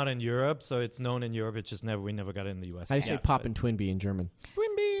 Twinbee came out in Europe, so it's known in Europe. It's just we never got it in the US. How do you say Poppin' Twinbee in German?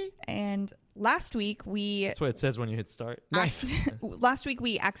 Twinbee. And last week that's what it says when you hit start. Nice. Last week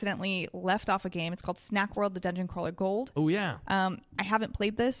we accidentally left off a game. It's called Snack World: The Dungeon Crawler Gold. Oh yeah. I haven't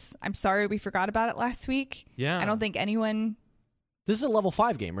played this. I'm sorry we forgot about it last week. Yeah. I don't think anyone. This is a level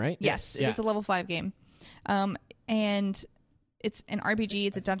 5 game, right? Yes, it is a level 5 game. And it's an RPG.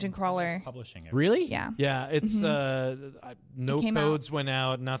 It's a dungeon crawler. Publishing it. Really? Yeah. Yeah, it's no codes went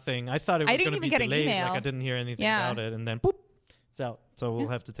out, nothing. I thought it was going to be delayed. Like I didn't hear anything about it, and then boop, it's out. So we'll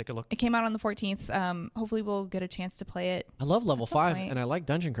have to take a look. It came out on the 14th. Hopefully we'll get a chance to play it. I love level 5, and I like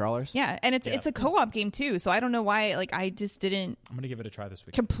dungeon crawlers. Yeah, and it's a co-op game too. So I don't know why. Like I just didn't. I'm gonna give it a try this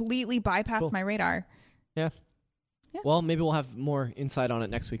week. Completely bypass my radar. Yeah. Well, maybe we'll have more insight on it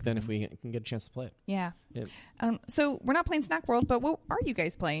next week then if we can get a chance to play it. Yeah. So we're not playing Snack World, but what are you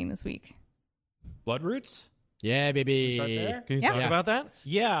guys playing this week? Bloodroots? Yeah, baby. Start there? Can you talk about that?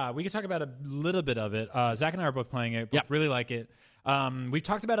 Yeah, we can talk about a little bit of it. Zach and I are both playing it. Both really like it. We've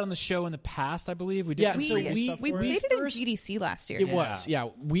talked about it on the show in the past, I believe. We did Yeah, some so previous we stuff We for played it. it in GDC last year. It was, yeah.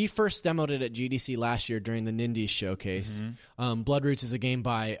 We first demoed it at GDC last year during the Nindies showcase. Bloodroots is a game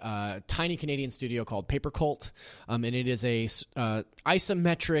by a tiny Canadian studio called Paper Cult, and it is a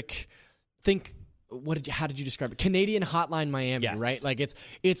isometric. How did you describe it? Canadian Hotline Miami, Yes. right? Like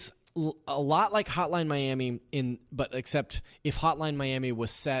it's a lot like Hotline Miami but except if Hotline Miami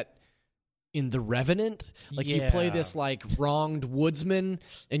was set in The Revenant, like you play this like wronged woodsman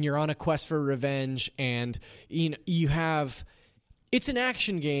and you're on a quest for revenge, and you have, it's an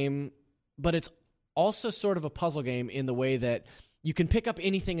action game, but it's also sort of a puzzle game in the way that you can pick up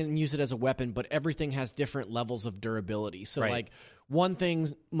anything and use it as a weapon, but everything has different levels of durability. So like one thing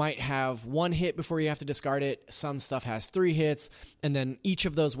might have one hit before you have to discard it. Some stuff has 3 hits. And then each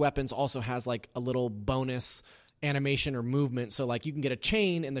of those weapons also has like a little bonus animation or movement. So like you can get a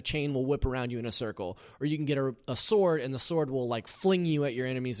chain and the chain will whip around you in a circle, or you can get a sword and the sword will like fling you at your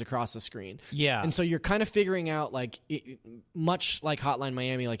enemies across the screen. Yeah. And so you're kind of figuring out like much like Hotline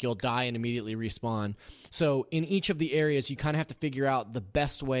Miami, like you'll die and immediately respawn. So in each of the areas, you kind of have to figure out the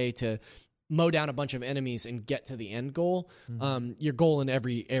best way to mow down a bunch of enemies and get to the end goal. Your goal in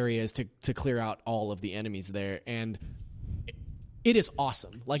every area is to clear out all of the enemies there. And it is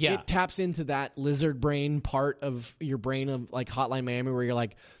awesome. Like it taps into that lizard brain part of your brain of like Hotline Miami where you're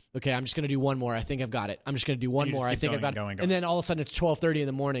like, okay, I'm just going to do one more. I think I've got it. I'm just going to do one more. I think I've got it. And then all of a sudden it's 12:30 in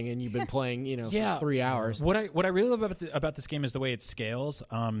the morning and you've been playing, for 3 hours. What I really love about this game is the way it scales.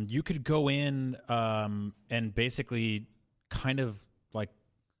 You could go in and basically kind of like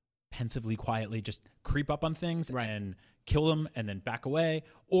pensively, quietly just creep up on things and kill them and then back away,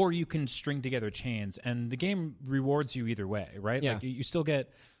 or you can string together chains, and the game rewards you either way, right? Yeah. Like you still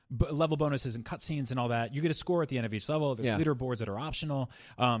get level bonuses and cutscenes and all that. You get a score at the end of each level. There's leaderboards that are optional.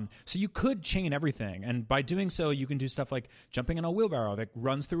 So you could chain everything, and by doing so, you can do stuff like jumping in a wheelbarrow that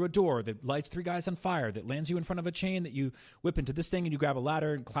runs through a door that lights 3 guys on fire, that lands you in front of a chain that you whip into this thing, and you grab a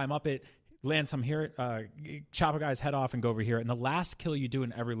ladder and climb up it. Land some here, chop a guy's head off and go over here. And the last kill you do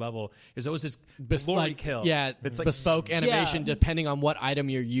in every level is always this glory kill. Yeah, it's like bespoke animation depending on what item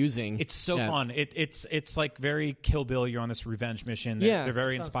you're using. It's so fun. It's like very Kill Bill. You're on this revenge mission. They're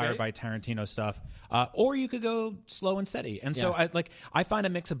very inspired by Tarantino stuff. Or you could go slow and steady. And so I find a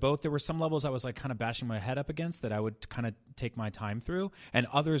mix of both. There were some levels I was like kind of bashing my head up against that I would kind of take my time through, and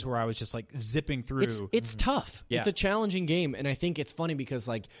others where I was just like zipping through. It's tough. Yeah. It's a challenging game, and I think it's funny because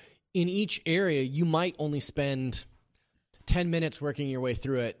like in each area, you might only spend 10 minutes working your way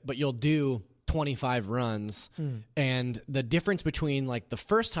through it, but you'll do 25 runs. And the difference between like the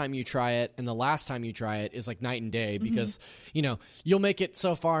first time you try it and the last time you try it is like night and day, because, you'll make it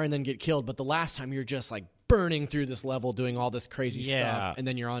so far and then get killed. But the last time you're just like burning through this level, doing all this crazy stuff, and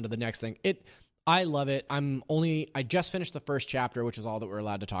then you're on to the next thing. I love it. I just finished the first chapter, which is all that we're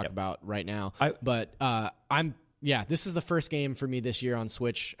allowed to talk about right now. This is the first game for me this year on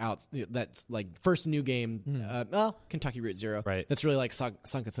Switch out. That's like first new game. Kentucky Route Zero. Right. That's really like sunk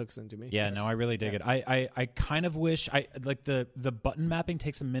its hooks into me. Yeah, no, I really dig it. I kind of wish the button mapping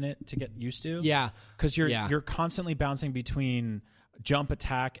takes a minute to get used to. Yeah, because you're constantly bouncing between jump,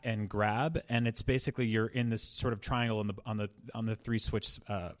 attack, and grab, and it's basically you're in this sort of triangle on the 3 switch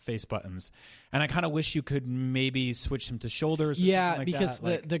face buttons. And I kind of wish you could maybe switch them to shoulders. Or something like because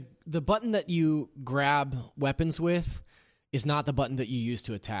that. the button that you grab weapons with is not the button that you use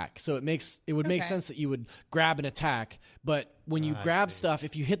to attack. So it would make sense that you would grab and attack, but when you grab stuff,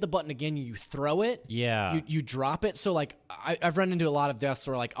 if you hit the button again, you throw it. Yeah, you drop it. So like I've run into a lot of deaths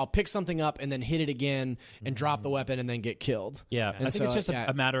where like I'll pick something up and then hit it again and drop the weapon and then get killed. Yeah, and I think it's just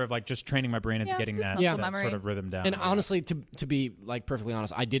a matter of like just training my brain into getting that sort of rhythm down. And honestly, to be like perfectly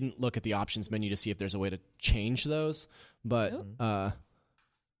honest, I didn't look at the options menu to see if there's a way to change those, but.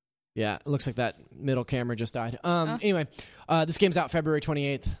 Yeah, it looks like that middle camera just died. Anyway, this game's out February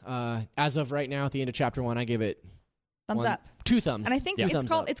 28th. As of right now, at the end of Chapter 1, I give it thumbs up. 2 thumbs. And I think it's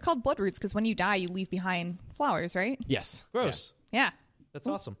called Bloodroots because when you die, you leave behind flowers, right? Yes. Gross. Yeah. That's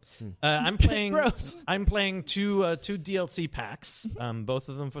awesome. I'm playing. I'm playing two DLC packs, both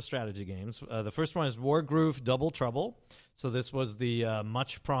of them for strategy games. The first one is Wargroove Double Trouble. So this was the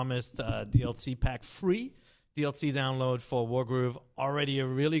much promised DLC pack free. DLC download for Wargroove, already a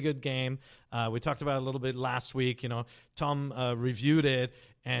really good game. We talked about it a little bit last week. Tom reviewed it,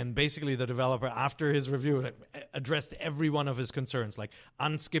 and basically the developer, after his review, addressed every one of his concerns, like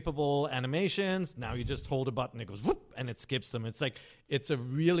unskippable animations. Now you just hold a button, it goes whoop, and it skips them. It's a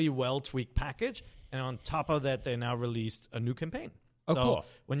really well-tweaked package, and on top of that, they now released a new campaign. Oh, so cool.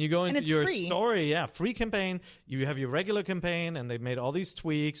 when you go into it's your free. story, free campaign, you have your regular campaign, and they've made all these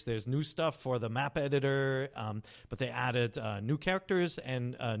tweaks. There's new stuff for the map editor, but they added new characters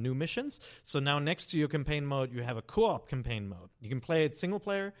and new missions. So now next to your campaign mode, you have a co-op campaign mode. You can play it single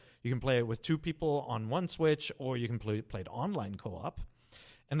player, you can play it with 2 people on one Switch, or you can play it online co-op.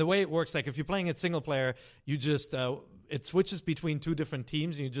 And the way it works, like if you're playing it single player, you just it switches between 2 different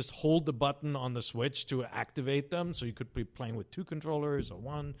teams, and you just hold the button on the Switch to activate them. So you could be playing with 2 controllers or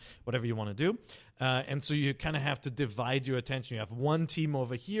 1, whatever you want to do. And so you kind of have to divide your attention. You have one team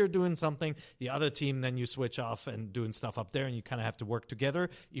over here doing something, the other team, then you switch off and doing stuff up there, and you kind of have to work together,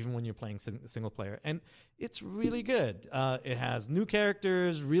 even when you're playing single player. And it's really good. It has new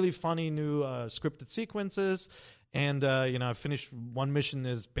characters, really funny new scripted sequences. And, I finished one mission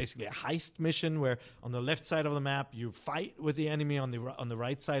is basically a heist mission where on the left side of the map, you fight with the enemy. On the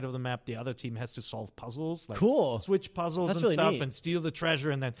right side of the map, the other team has to solve puzzles. Like Cool. Switch puzzles That's and really stuff neat. and steal the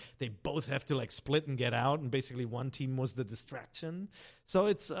treasure. And then they both have to like split and get out. And basically one team was the distraction. So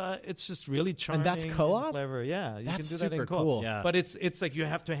it's just really charming. And that's co-op? and clever. Yeah. You That's can do that in super co-op. cool. Yeah. But it's like you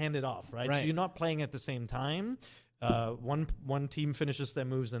have to hand it off, right? Right. So you're not playing at the same time. One team finishes their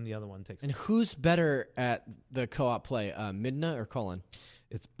moves, and the other one takes. And who's better at the co-op play, Midna or Colin?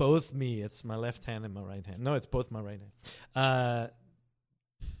 It's both me. It's my left hand and my right hand. No, it's both my right hand.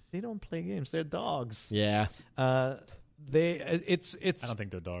 They don't play games. They're dogs. Yeah. It's. I don't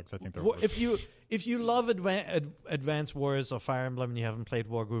think they're dogs. I think they're If you love Advance Wars or Fire Emblem and you haven't played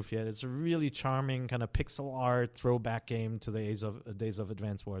Wargroove yet, it's a really charming kind of pixel art throwback game to the days of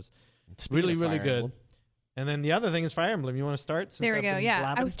Advance Wars. It's really Fire good. Emblem. And then the other thing is Fire Emblem. You want to start? There we go.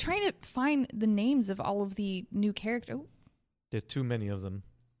 Yeah, I was trying to find the names of all of the new characters. Oh. There's too many of them.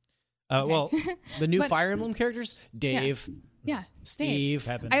 Well, The new But- Fire Emblem characters? Dave, Yeah, Steve,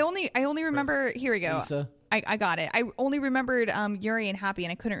 Kevin. I only remember. Here we go. Lisa. I got it. I only remembered Yuri and Happy,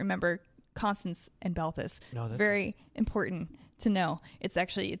 and I couldn't remember Constance and Balthus. No, that's very important to know. It's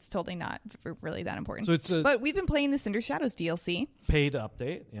totally not really that important. So it's a- but we've been playing the Cinder Shadows DLC. paid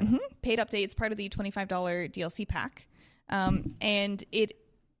update. Yeah. Paid update. It's part of the $25 DLC pack. And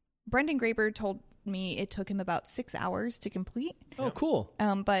Brendan Graber told me it took him about 6 hours to complete. Oh, cool.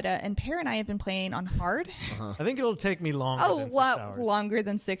 But and Per and I have been playing on hard. I think it'll take me longer. A than 6 lot hours. longer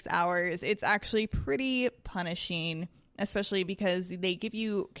than 6 hours. It's actually pretty punishing, especially because they give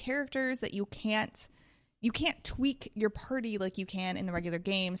you characters that you can't tweak your party like you can in the regular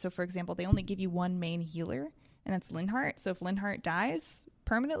game. So, for example, they only give you one main healer, and that's Linhardt. So if Linhardt dies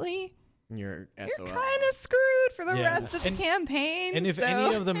permanently, You're SOL. you're kind of screwed for the Yeah. rest of the campaign. And if so-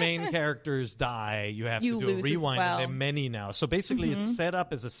 any of the main characters die, you have You to do a lose as rewind. well. And there are many now. So basically, it's set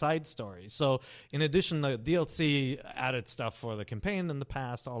up as a side story. So in addition, the DLC added stuff for the campaign in the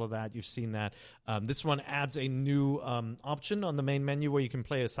past, all of that. You've seen that. This one adds a new option on the main menu where you can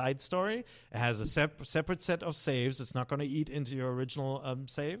play a side story. It has a separate set of saves. It's not going to eat into your original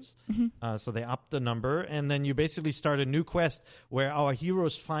saves. So they upped the number. And then you basically start a new quest where our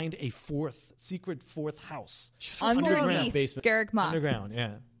heroes find a secret fourth house. underneath basement. Garrick Mach. Underground,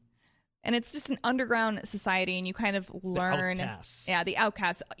 yeah. And it's just an underground society, and you kind of learn. outcasts. Yeah, the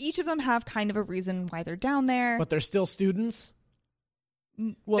outcasts. Each of them have kind of a reason why they're down there. But they're still students?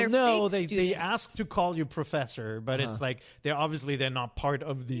 Well, They're no, fake they students. ask to call you professor, but it's like they're not part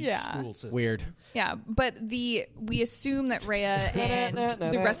of the Yeah. school system. Weird. Yeah, but we assume that Rhea and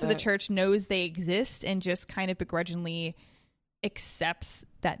the rest of the church knows they exist and just kind of begrudgingly accepts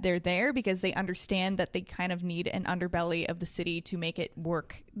that they're there because they understand that they kind of need an underbelly of the city to make it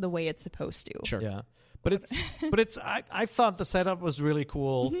work the way it's supposed to. Sure. Yeah, but it's I thought the setup was really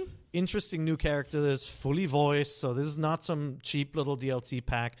cool. Interesting new characters, fully voiced. So this is not some cheap little DLC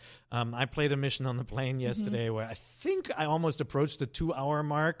pack. I played a mission on the plane yesterday where I think I almost approached the 2-hour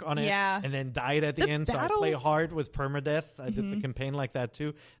mark on it, Yeah. and then died at the end. So I play hard with permadeath. I did the campaign like that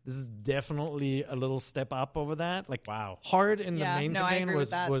too. This is definitely a little step up over that. Like Wow. hard in Yeah, the main no, I campaign agree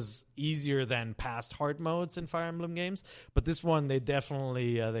with that. was easier than past hard modes in Fire Emblem games, but this one they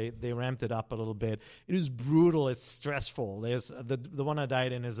definitely they ramped it up a little bit. It is brutal. It's stressful. There's the one I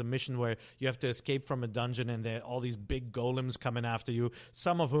died in is a mission where you have to escape from a dungeon and there are all these big golems coming after you.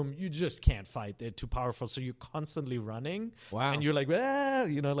 Some of whom you just can't fight. They're too powerful, so you're constantly running. Wow. And you're like,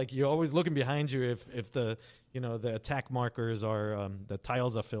 like you're always looking behind you if the the attack markers are the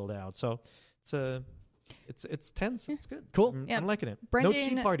tiles are filled out. So it's tense. It's good. Cool. I'm Yeah. liking it. No Brendan-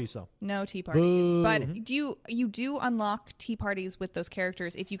 tea parties though. No tea parties, but you do unlock tea parties with those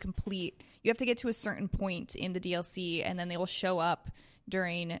characters if you complete. You have to get to a certain point in the DLC, and then they will show up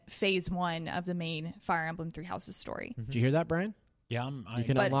during phase 1 of the main Fire Emblem Three Houses story. Did you hear that, Brian? Yeah, You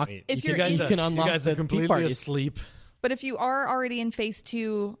can unlock. if you you're can, in- you can unlock you guys the are completely tea parties. asleep. But if you are already in phase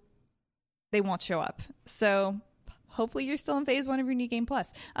 2, they won't show up. So hopefully you're still in phase 1 of your New Game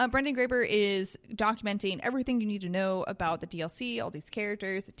Plus. Brendan Graeber is documenting everything you need to know about the DLC, all these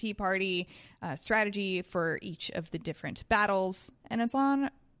characters, the Tea Party, strategy for each of the different battles. And it's on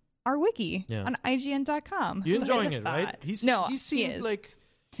our wiki on IGN.com. You're enjoying it, right? He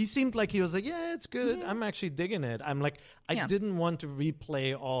seemed like he was like, yeah, it's good. Mm-hmm. I'm actually digging it. I'm like, I didn't want to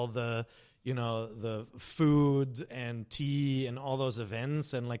replay all the, the food and tea and all those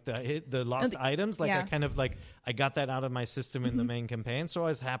events and like the lost items. Like I kind of I got that out of my system in the main campaign. So I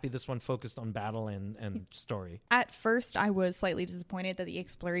was happy this one focused on battle and story. At first, I was slightly disappointed that the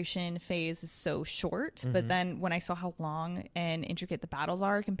exploration phase is so short. But then when I saw how long and intricate the battles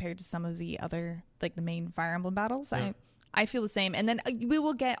are compared to some of the other, like the main Fire Emblem battles, I feel the same. And then we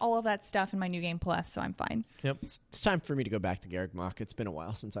will get all of that stuff in my New Game Plus, so I'm fine. Yep. It's time for me to go back to Garreg Mach. It's been a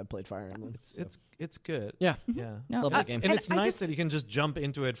while since I played Fire Emblem. It's good. Yeah. Yeah. No, love that game. And it's nice that you can just jump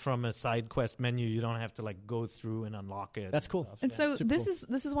into it from a side quest menu. You don't have to like go through and unlock it. That's cool. Stuff. And so this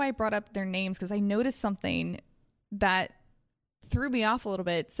is why I brought up their names, because I noticed something that threw me off a little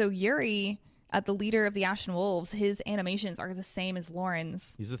bit. So Yuri, the leader of the Ashen Wolves, his animations are the same as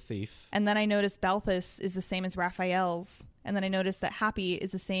Lauren's. He's a thief. And then I noticed Balthus is the same as Raphael's. And then I noticed that Happy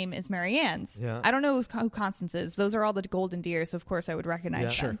is the same as Marianne's. Yeah. I don't know who Constance is. Those are all the golden deer, so of course I would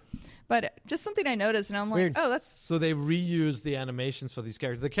recognize them. Sure. But just something I noticed, and I'm like, Weird. oh, that's... So they reuse the animations for these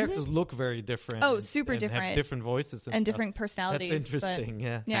characters. The characters look very different. Oh, super and different. Have different voices and stuff. different personalities. That's interesting,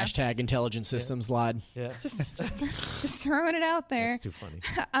 yeah. Hashtag intelligent systems lied. Yeah. Just throwing it out there. That's too funny.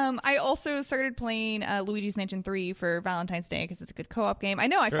 I also started playing Luigi's Mansion 3 for Valentine's Day because it's a good co-op game. I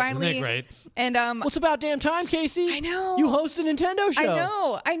know, I finally... Isn't that great? And, What's about damn time, Casey? I know. You host a Nintendo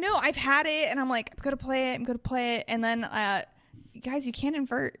show. I know. I've had it, and I'm like, I'm going to play it. And then, guys, you can't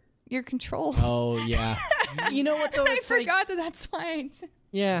invert your controls. Oh, yeah. You know what, though? I forgot that that's fine.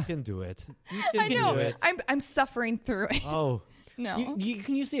 Yeah. You can do it. I know. I'm suffering through it. Oh. No. You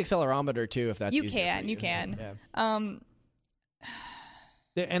can use the accelerometer, too, if that's You easier can. for You can. Yeah.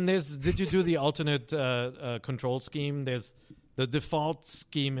 And did you do the alternate control scheme? There's the default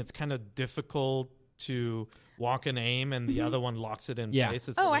scheme. It's kind of difficult to walk and aim, and the other one locks it in place.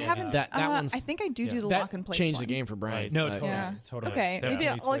 I haven't. That one's, I think I do the that lock and place. changed one. the game for Brian. Right. No, totally. Okay, maybe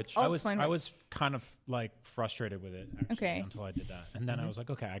I'll explain. I was kind of like frustrated with it actually, until I did that, and then I was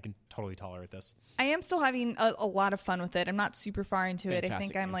like, okay, I can totally tolerate this. I am still having a lot of fun with it. I'm not super far into it. I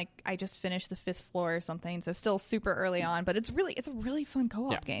think I'm I just finished the 5th floor or something, so still super early on. But it's a really fun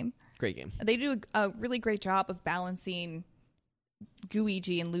co-op game. Great game. They do a really great job of balancing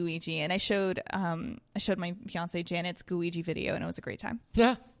Gooigi and Luigi, and I showed my fiance Janet's Gooigi video, and it was a great time.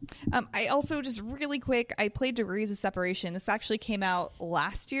 Yeah. I also, just really quick, I played Degrees of Separation. This actually came out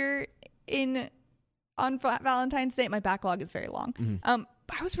last year on Valentine's Day. My backlog is very long. Mm-hmm.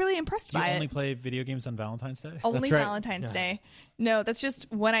 I was really impressed by it. You only play video games on Valentine's Day? Only Valentine's Day. No, that's just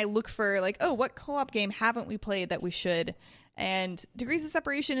when I look for what co-op game haven't we played that we should. And Degrees of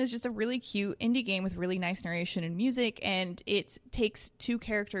Separation is just a really cute indie game with really nice narration and music, and it takes 2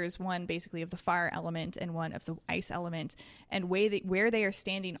 characters, one basically of the fire element and one of the ice element, and where they are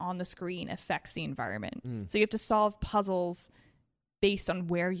standing on the screen affects the environment. So you have to solve puzzles based on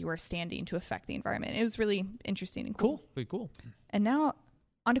where you are standing to affect the environment. It was really interesting and cool. Pretty cool. And now,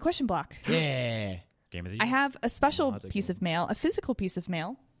 on to Question Block. Yeah. Game of the year. I have a special piece of mail, a physical piece of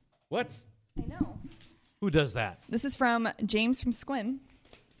mail. What? I know. Who does that? This is from James from Squim.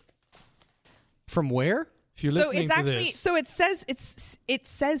 From where? If you're listening to this, so it says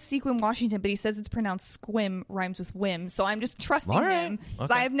Sequim, Washington, but he says it's pronounced Squim, rhymes with whim. So I'm just trusting him.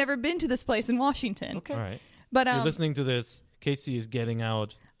 Okay. I've never been to this place in Washington. Okay, all right. But if you're listening to this, Casey is getting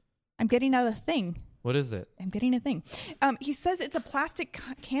out. I'm getting out a thing. What is it? I'm getting a thing. He says it's a plastic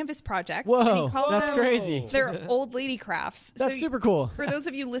canvas project. Whoa, that's crazy. They're old lady crafts. That's super cool. For those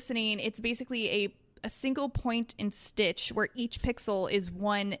of you listening, it's basically a single point and stitch where each pixel is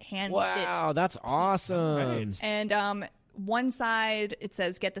one hand stitched. Wow, that's awesome. Right. And one side, it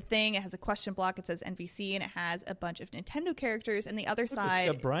says get the thing. It has a question block. It says NVC, and it has a bunch of Nintendo characters. And the other side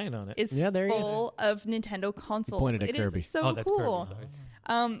it's got Brian on it. is full of Nintendo consoles. Pointed at it Kirby. Is so that's cool. Kirby, sorry.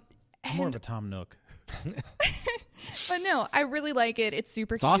 I'm more of a Tom Nook. But no, I really like it. It's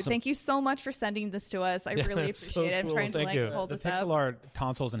super cute. Awesome. Thank you so much for sending this to us. I really it's appreciate so it. I'm cool. trying Thank to you. hold The this up. pixel art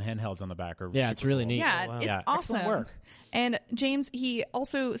consoles and handhelds on the back are it's really neat. Yeah, it's awesome. Excellent work. And James, he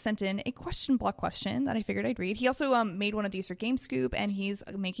also sent in a question block question that I figured I'd read. He also made one of these for GameScoop, and he's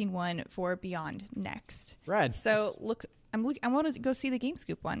making one for Beyond next. Rad. So I want to go see the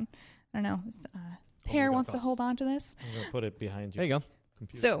GameScoop one. I don't know if Pear wants to hold on to this. I'm going to put it behind you. There you go.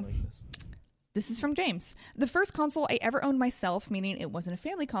 Computer So, like this. This is from James. The first console I ever owned myself, meaning it wasn't a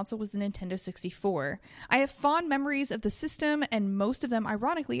family console, was the Nintendo 64. I have fond memories of the system, and most of them,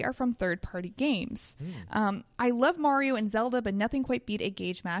 ironically, are from third-party games. I love Mario and Zelda, but nothing quite beat a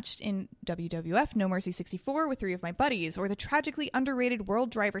gauge match in WWF No Mercy 64 with 3 of my buddies, or the tragically underrated World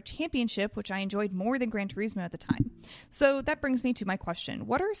Driver Championship, which I enjoyed more than Gran Turismo at the time. So that brings me to my question.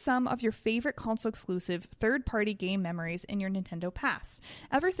 What are some of your favorite console-exclusive third-party game memories in your Nintendo past?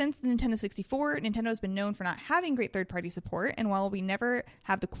 Ever since the Nintendo 64, Nintendo has been known for not having great third-party support, and while we never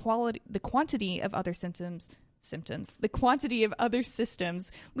have the quantity of other systems,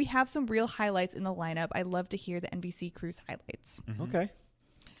 we have some real highlights in the lineup. I love to hear the NVC Cruise highlights. Mm-hmm. Okay.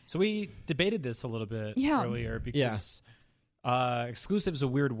 So we debated this a little bit earlier because exclusive is a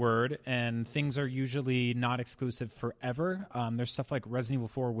weird word, and things are usually not exclusive forever. There's stuff like Resident Evil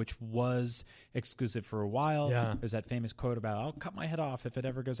 4, which was exclusive for a while. Yeah. There's that famous quote about, I'll cut my head off if it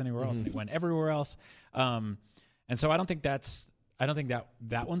ever goes anywhere else, and it went everywhere else. And so I don't think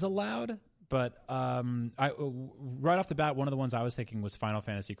that one's allowed. But right off the bat, one of the ones I was thinking was Final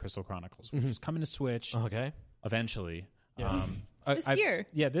Fantasy Crystal Chronicles, which is coming to Switch eventually. Yeah.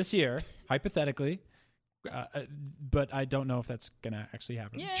 This year, hypothetically. But I don't know if that's gonna actually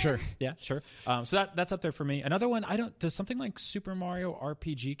happen. Yeah. Sure. Yeah, sure. So that's up there for me. Another one, does something like Super Mario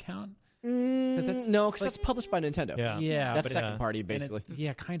RPG count? No, because that's published by Nintendo. Yeah, that's second party basically.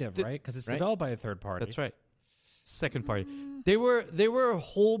 Kind of, right? Because it's developed by a third party. That's right. Second party. There were a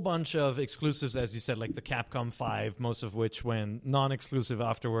whole bunch of exclusives, as you said, like the Capcom 5, most of which went non-exclusive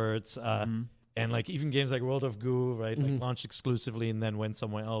afterwards. And like even games like World of Goo, right, like launched exclusively and then went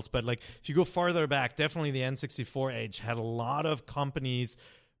somewhere else. But like if you go farther back, definitely the N64 age had a lot of companies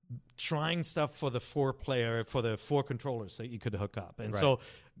trying stuff for the 4-player, for the 4 controllers that you could hook up. And so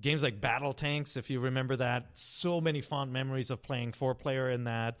games like Battle Tanks, if you remember that, so many fond memories of playing 4-player in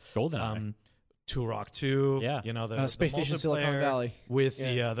that. GoldenEye. Turok 2, the Space Station Silicon Valley with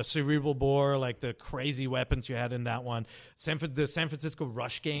the cerebral bore, like the crazy weapons you had in that one. The San Francisco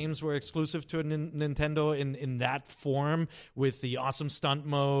Rush games were exclusive to Nintendo in that form, with the awesome stunt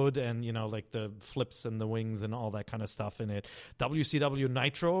mode and like the flips and the wings and all that kind of stuff in it. WCW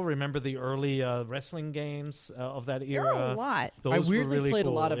Nitro, remember the early wrestling games of that era? There are a lot. I weirdly played a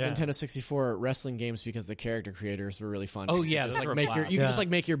lot of Nintendo 64 wrestling games because the character creators were really fun. Oh yeah, you could just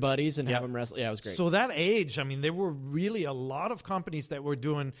make your buddies and have them wrestle. Yeah, it was great. So that age, I mean, there were really a lot of companies that were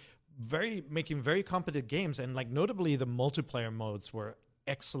making very competent games, and like notably the multiplayer modes were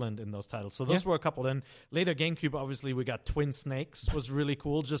excellent in those titles. So those were a couple. Then later GameCube, obviously we got Twin Snakes, was really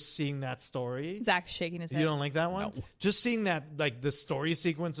cool. Just seeing that story. Zach's shaking his head. You don't like that one? No. Just seeing that, like the story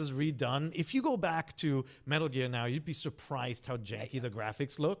sequences redone. If you go back to Metal Gear now, you'd be surprised how janky the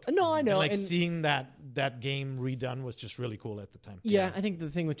graphics look. No, I know. And seeing that game redone was just really cool at the time. Yeah, I think the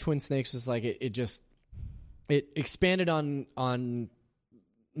thing with Twin Snakes was like it expanded on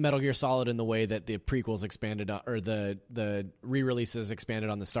Metal Gear Solid in the way that the prequels expanded on, or the re-releases expanded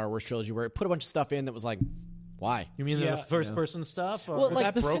on the Star Wars trilogy, where it put a bunch of stuff in that was like, why? You mean the first-person stuff? Or? Well, like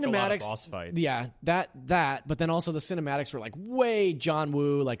that the broke cinematics, a lot of boss fights. Yeah, that. But then also the cinematics were like way John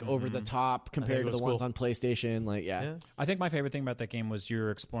Woo, like over the top compared to the ones on PlayStation. Like, yeah. I think my favorite thing about that game was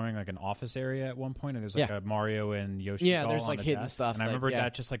you're exploring like an office area at one point, and there's like a Mario and Yoshi. Yeah, doll there's on like the hidden desk. stuff. And I remember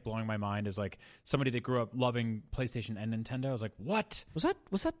that just like blowing my mind as like somebody that grew up loving PlayStation and Nintendo. I was like, what was that?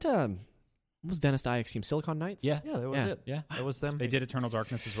 Was Dennis Dyack's team Silicon Knights? Yeah, that was it. Yeah, that was them. They did Eternal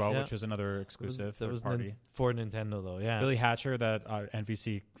Darkness as well, which was another exclusive third party for Nintendo, though. Yeah, Billy Hatcher, that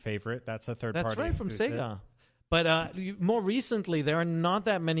NVC favorite, that's a third party. That's right, from Sega. But more recently, there are not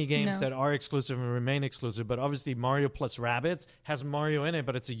that many games that are exclusive and remain exclusive. But obviously, Mario plus Rabbids has Mario in it,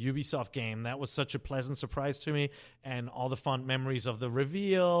 but it's a Ubisoft game. That was such a pleasant surprise to me. And all the fond memories of the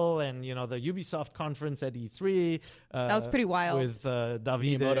reveal and, the Ubisoft conference at E3. That was pretty wild. With David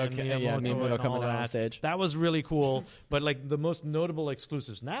Miyamoto coming out on stage. That was really cool. But like the most notable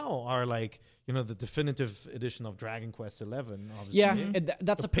exclusives now are like, the definitive edition of Dragon Quest XI. Obviously. Yeah,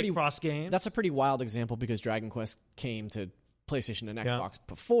 that's a pretty cross game. That's a pretty wild example because Dragon Quest came to PlayStation and Xbox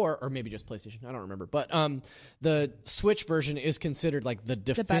before, or maybe just PlayStation. I don't remember. But the Switch version is considered like the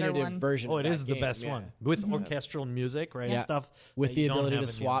definitive version. Oh, it is the best one with orchestral music, right? Yeah. Stuff with the ability to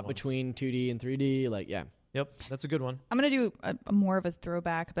swap between 2D and 3D. Like, yeah. Yep, that's a good one. I'm gonna do a more of a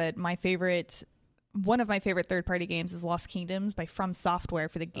throwback, but one of my favorite third-party games is Lost Kingdoms by From Software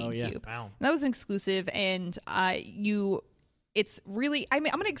for the GameCube. Oh, yeah. Wow. And that was an exclusive, and it's really, I'm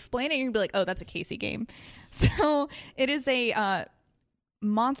going to explain it, and you're going to be like, oh, that's a Casey game. So it is a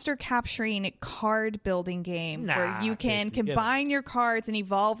monster capturing card building game where you can combine your cards and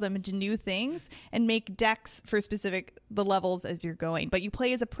evolve them into new things and make decks for the levels as you're going. But you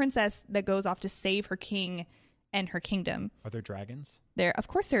play as a princess that goes off to save her king and her kingdom. Are there dragons? Of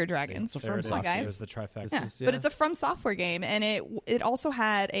course there are dragons. There it is. There's the trifecta. But it's a From Software game, and it also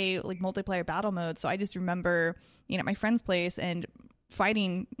had a multiplayer battle mode. So I just remember at my friend's place and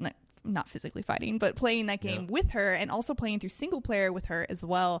fighting, not physically fighting, but playing that game with her, and also playing through single player with her as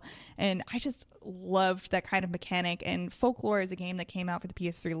well. And I just loved that kind of mechanic. And Folklore is a game that came out for the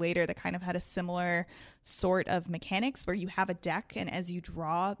PS3 later that kind of had a similar sort of mechanics where you have a deck, and as you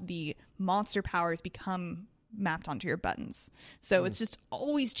draw, the monster powers become mapped onto your buttons. So it's just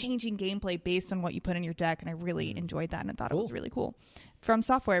always changing gameplay based on what you put in your deck, and I really enjoyed that and I thought it was really cool. From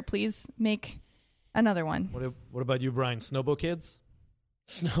Software, please make another one. What about you, Brian? Snowball Kids?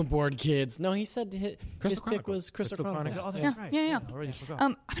 Snowboard Kids. No, he said his pick was Crystal Chronicles. Oh, that's right. Yeah. I already forgot.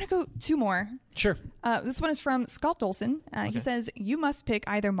 I'm going to go 2 more. Sure. This one is from Scott Dolson. He says, you must pick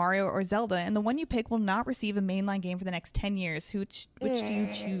either Mario or Zelda, and the one you pick will not receive a mainline game for the next 10 years. Which do you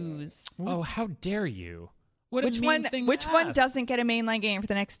choose? Oh, how dare you? Which one doesn't get a mainline game for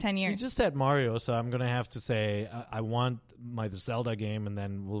the next 10 years? You just said Mario, so I'm going to have to say I want my Zelda game, and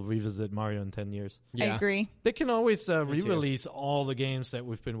then we'll revisit Mario in 10 years. Yeah. I agree. They can always re-release all the games that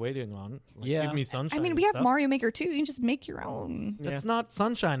we've been waiting on. Give me Sunshine. I mean, we have Mario Maker 2. You can just make your own. That's not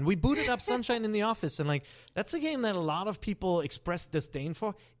Sunshine. We booted up Sunshine in the office, and that's a game that a lot of people express disdain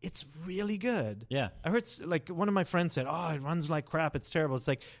for. It's really good. Yeah. I heard one of my friends said, "Oh, it runs like crap. It's terrible." It's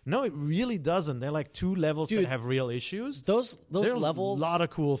like, no, it really doesn't. They're like 2 levels that have real issues. Those levels, a lot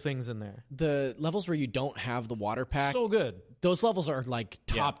of cool things in there. The levels where you don't have the water pack, so good. Those levels are like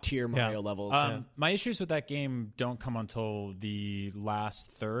top tier Mario levels. My issues with that game don't come until the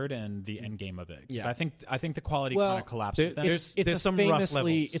last third and the end game of it. Yeah. I think the quality kind of collapses. There's some rough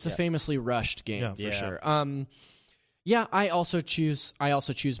levels. It's a famously rushed game for sure. I also choose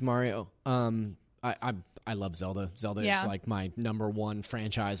Mario. I love Zelda. Zelda is like my number 1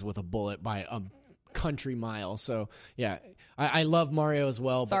 franchise with a bullet by a country mile. So I love Mario as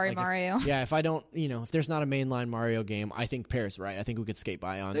well. Sorry, Mario. If I don't, if there's not a mainline Mario game, I think Pear's right. I think we could skate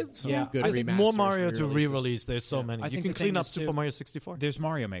by on some good remasters. More Mario to re-release. There's so many. You can clean up Super Mario 64. There's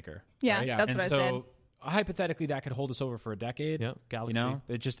Mario Maker. Yeah, right? That's what I said. Hypothetically, that could hold us over for a decade. Yeah,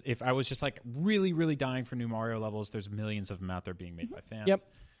 Galaxy. If I was just really, really dying for new Mario levels, there's millions of them out there being made by fans. Yep.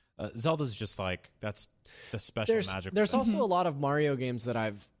 Zelda's just that's the special magic. There's also a lot of Mario games that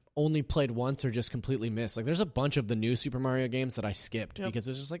I've only played once or just completely missed. There's a bunch of the new Super Mario games that I skipped because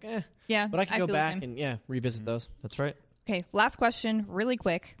it was just Yeah, but I can go back and revisit those. That's right. Okay, last question, really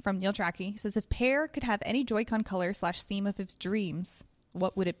quick, from Neil Tracky. He says, if Pear could have any Joy-Con color / theme of his dreams,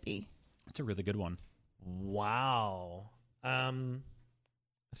 what would it be? That's a really good one. Wow. I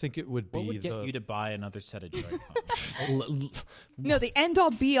think it would be what would get you to buy another set of Joy-Con? No, the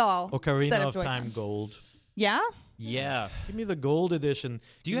end-all, be-all Ocarina set of Time Gold. Yeah? Yeah. Give me the gold edition.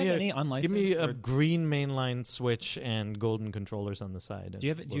 Do you have any unlicensed? Give me a green mainline Switch and golden controllers on the side. Do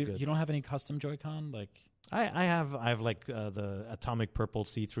you have? You don't have any custom Joy-Con? I have the atomic purple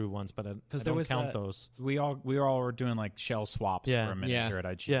see-through ones, but I don't count those. We all were doing shell swaps for a minute here at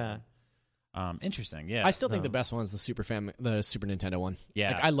IGN. Yeah. Interesting. Yeah, I still think the best one's the Super Nintendo one.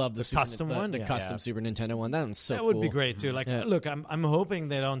 Yeah, I love the custom one, the custom Super Nintendo one. That one's so that would be great too. Look, I'm hoping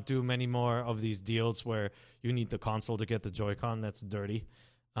they don't do many more of these deals where you need the console to get the Joy-Con. That's dirty.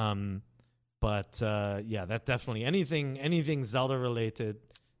 But that definitely anything Zelda related.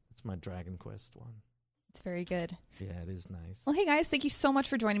 That's my Dragon Quest one. It's very good. Yeah, it is nice. Well, hey guys, thank you so much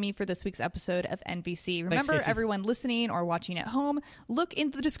for joining me for this week's episode of NVC. Remember, everyone listening or watching at home, look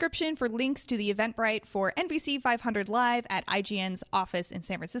into the description for links to the Eventbrite for NVC 500 Live at IGN's office in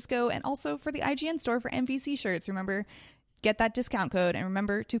San Francisco, and also for the IGN store for NVC shirts. Remember, get that discount code and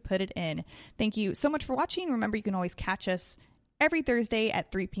remember to put it in. Thank you so much for watching. Remember, you can always catch us every Thursday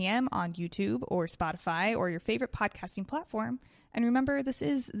at 3 p.m. on YouTube or Spotify or your favorite podcasting platform. And remember, this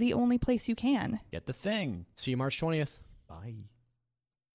is the only place you can get the thing. See you March 20th. Bye.